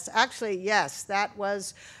bypass, actually, yes, that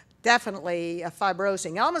was definitely a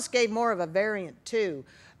fibrosing. It almost gave more of a variant too.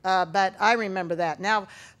 But I remember that. Now,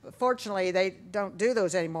 fortunately, they don't do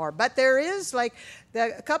those anymore. But there is like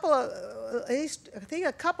a couple of, at least I think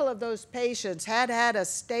a couple of those patients had a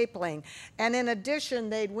stapling, and in addition,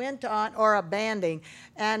 they went on, or a banding,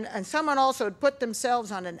 and someone also had put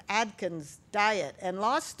themselves on an Atkins diet and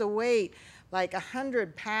lost the weight like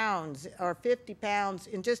 100 pounds or 50 pounds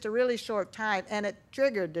in just a really short time, and it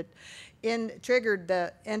triggered the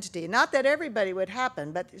entity. Not that everybody would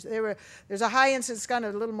happen, but there's a high incidence, kind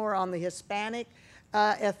of a little more on the Hispanic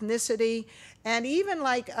ethnicity, and even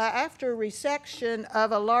like after resection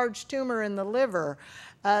of a large tumor in the liver,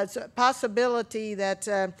 it's a possibility that,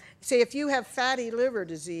 say if you have fatty liver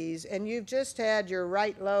disease and you've just had your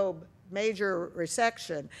right lobe major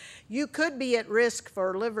resection, you could be at risk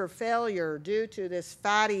for liver failure due to this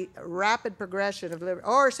fatty, rapid progression of liver,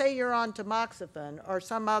 or say you're on tamoxifen or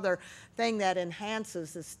some other thing that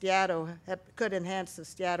enhances the could enhance the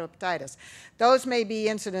steatohepatitis. Those may be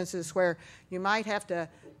incidences where you might have to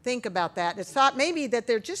think about that. It's thought maybe that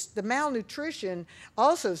they're just, the malnutrition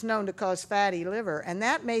also is known to cause fatty liver, and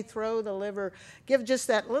that may throw the liver, give just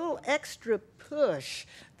that little extra push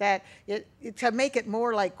that to make it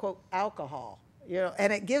more like, quote, alcohol, you know,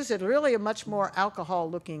 and it gives it really a much more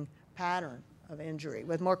alcohol-looking pattern of injury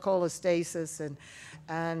with more cholestasis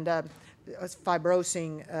and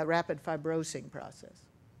fibrosing, rapid fibrosing process.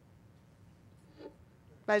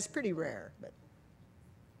 But it's pretty rare. But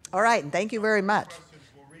all right, and thank you very much.